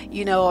this,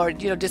 you know, or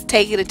you know, just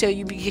take it until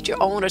you get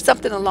your own or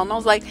something along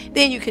those lines,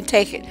 then you can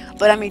take it.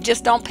 But I mean,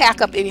 just don't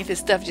pack up any of his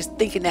stuff just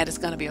thinking that it's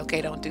going to be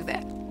okay. Don't do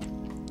that.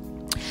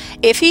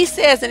 If he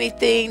says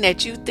anything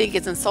that you think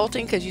is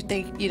insulting because you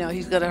think, you know,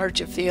 he's going to hurt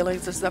your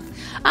feelings or something,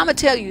 I'm going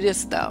to tell you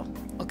this, though,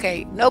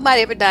 okay?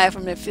 Nobody ever died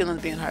from their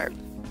feelings being hurt.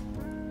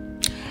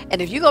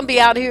 And if you're going to be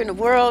out here in the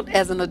world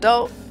as an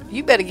adult,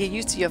 you better get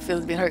used to your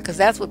feelings being hurt, because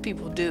that's what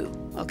people do,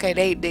 okay?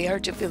 They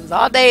hurt your feelings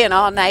all day and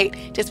all night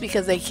just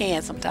because they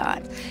can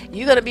sometimes.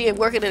 You're going to be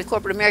working in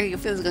corporate America, your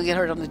feelings are going to get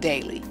hurt on the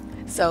daily.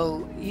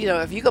 So, you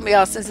know, if you're going to be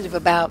all sensitive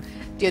about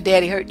your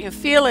daddy hurting your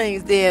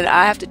feelings, then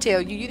I have to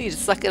tell you, you need to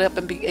suck it up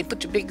and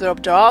put your big girl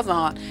drawers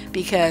on,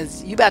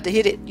 because you about to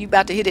hit it. You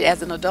about to hit it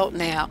as an adult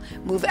now.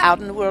 Move out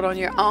in the world on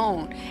your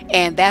own,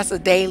 and that's a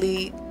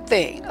daily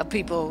thing of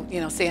people,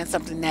 you know, saying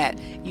something that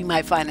you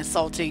might find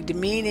insulting,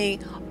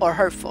 demeaning, or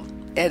hurtful.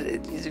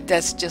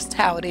 That's just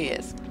how it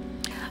is.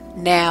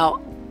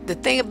 Now, the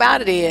thing about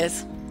it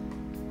is,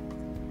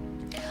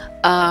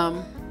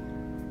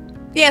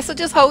 yeah. So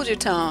just hold your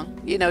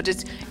tongue. You know,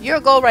 just your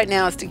goal right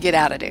now is to get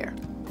out of there.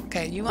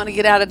 Okay, you want to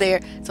get out of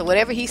there. So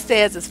whatever he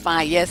says is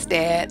fine. Yes,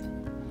 Dad.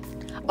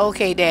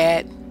 Okay,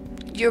 Dad.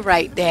 You're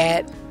right,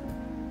 Dad.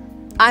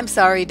 I'm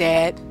sorry,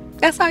 Dad.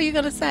 That's all you're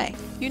going to say.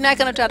 You're not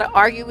going to try to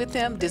argue with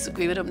him,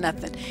 disagree with him,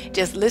 nothing.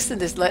 Just listen.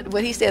 Let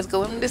what he says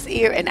go in this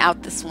ear and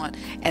out this one.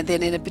 And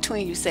then in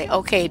between you say,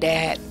 okay,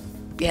 Dad.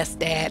 Yes,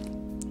 Dad.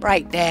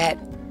 Right, Dad.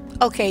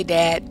 Okay,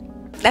 Dad.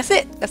 That's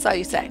it. That's all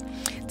you say.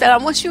 So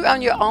once you're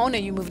on your own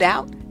and you moved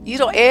out, you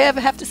don't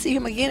ever have to see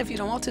him again if you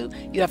don't want to. You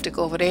don't have to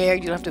go over there.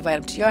 You don't have to invite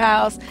him to your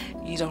house.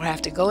 You don't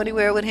have to go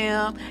anywhere with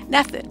him.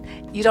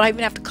 Nothing. You don't even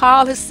have to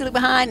call his silly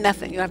behind.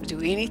 Nothing. You don't have to do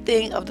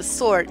anything of the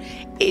sort.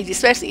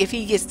 Especially if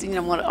he gets to, you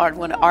know, want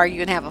to argue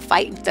and have a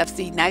fight and stuff.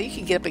 See, now you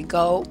can get up and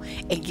go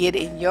and get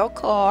in your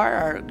car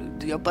or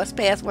your bus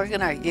pass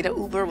working or get an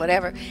Uber or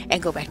whatever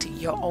and go back to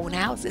your own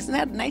house. Isn't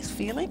that a nice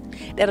feeling?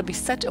 That'll be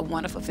such a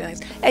wonderful feeling.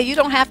 And you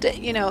don't have to,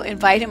 you know,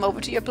 invite him over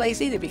to your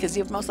place either, because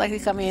he'll most likely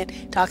come in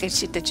talking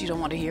shit that you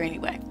don't want to hear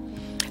anyway.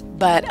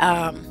 But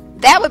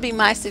that would be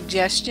my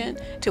suggestion,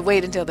 to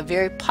wait until the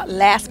very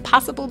last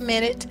possible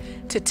minute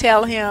to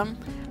tell him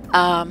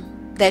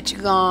that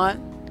you're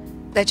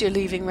gone, that you're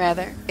leaving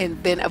rather,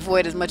 and then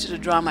avoid as much of the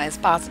drama as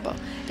possible.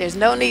 There's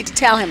no need to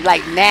tell him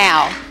like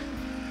now.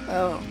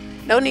 Oh,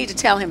 no need to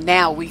tell him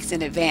now weeks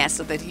in advance,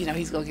 so that, you know,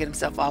 he's going to get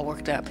himself all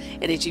worked up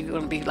and that you're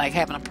going to be like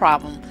having a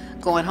problem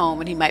going home,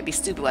 and he might be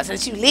stupid. Well,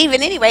 since you're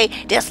leaving anyway,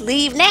 just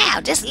leave now.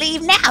 Just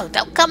leave now.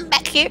 Don't come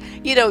back here.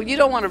 You know, you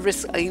don't want to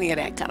risk any of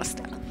that kind of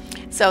stuff.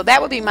 So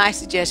that would be my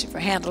suggestion for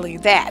handling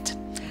that.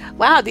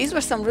 Wow, these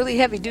were some really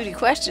heavy-duty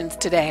questions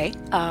today.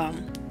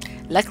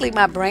 Luckily,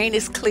 my brain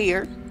is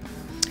clear,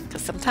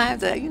 because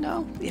sometimes, you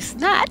know, it's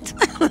not.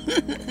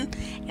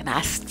 And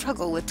I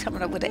struggle with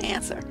coming up with an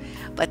answer.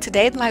 But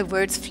today, my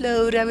words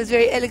flowed. I was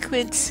very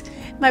eloquent.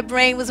 My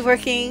brain was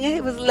working.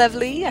 It was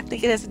lovely. I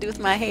think it has to do with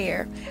my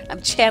hair.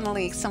 I'm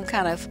channeling some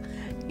kind of,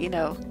 you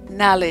know,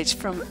 knowledge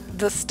from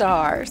the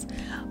stars.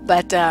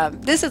 But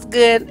this is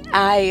good.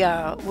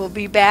 I will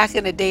be back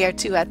in a day or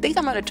two. I think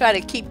I'm going to try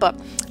to keep up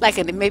like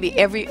a maybe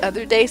every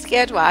other day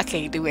schedule. I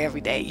can't do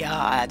every day, y'all.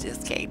 I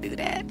just can't do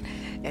that.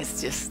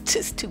 It's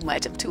just too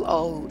much. I'm too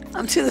old.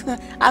 I'm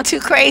too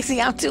crazy.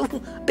 I'm too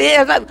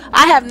big.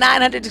 I have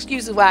 900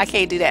 excuses why I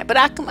can't do that. But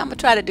I'm going to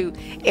try to do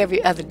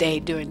every other day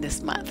during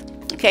this month.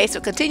 Okay,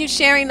 so continue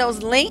sharing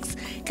those links.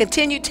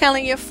 Continue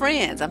telling your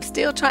friends. I'm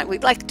still trying. We're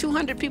like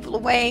 200 people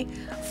away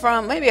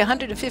from, maybe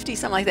 150,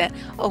 something like that,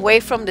 away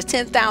from the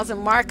 10,000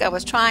 mark I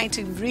was trying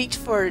to reach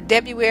for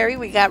February.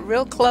 We got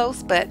real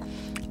close, but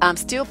I'm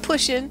still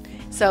pushing.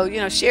 So, you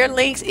know, share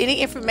links,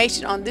 any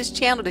information on this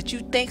channel that you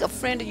think a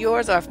friend of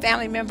yours or a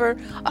family member,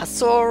 a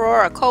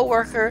soror, a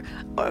co-worker,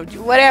 or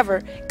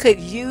whatever could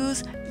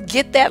use.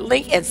 Get that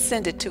link and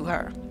send it to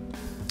her.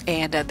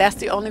 And that's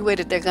the only way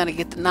that they're going to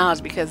get the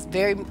knowledge, because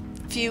very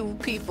few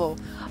people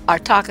are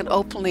talking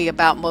openly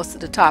about most of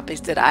the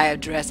topics that I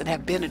address and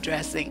have been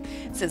addressing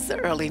since the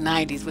early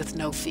 90s with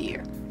no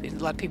fear. A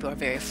lot of people are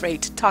very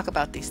afraid to talk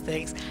about these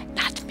things.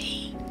 Not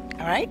me.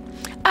 All right.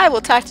 I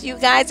will talk to you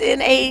guys in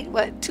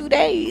 2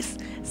 days.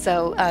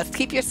 So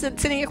keep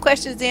sending your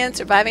questions in,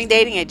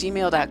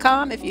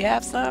 survivingdating@gmail.com if you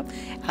have some.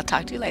 I'll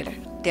talk to you later.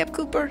 Deb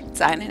Cooper,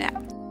 signing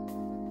out.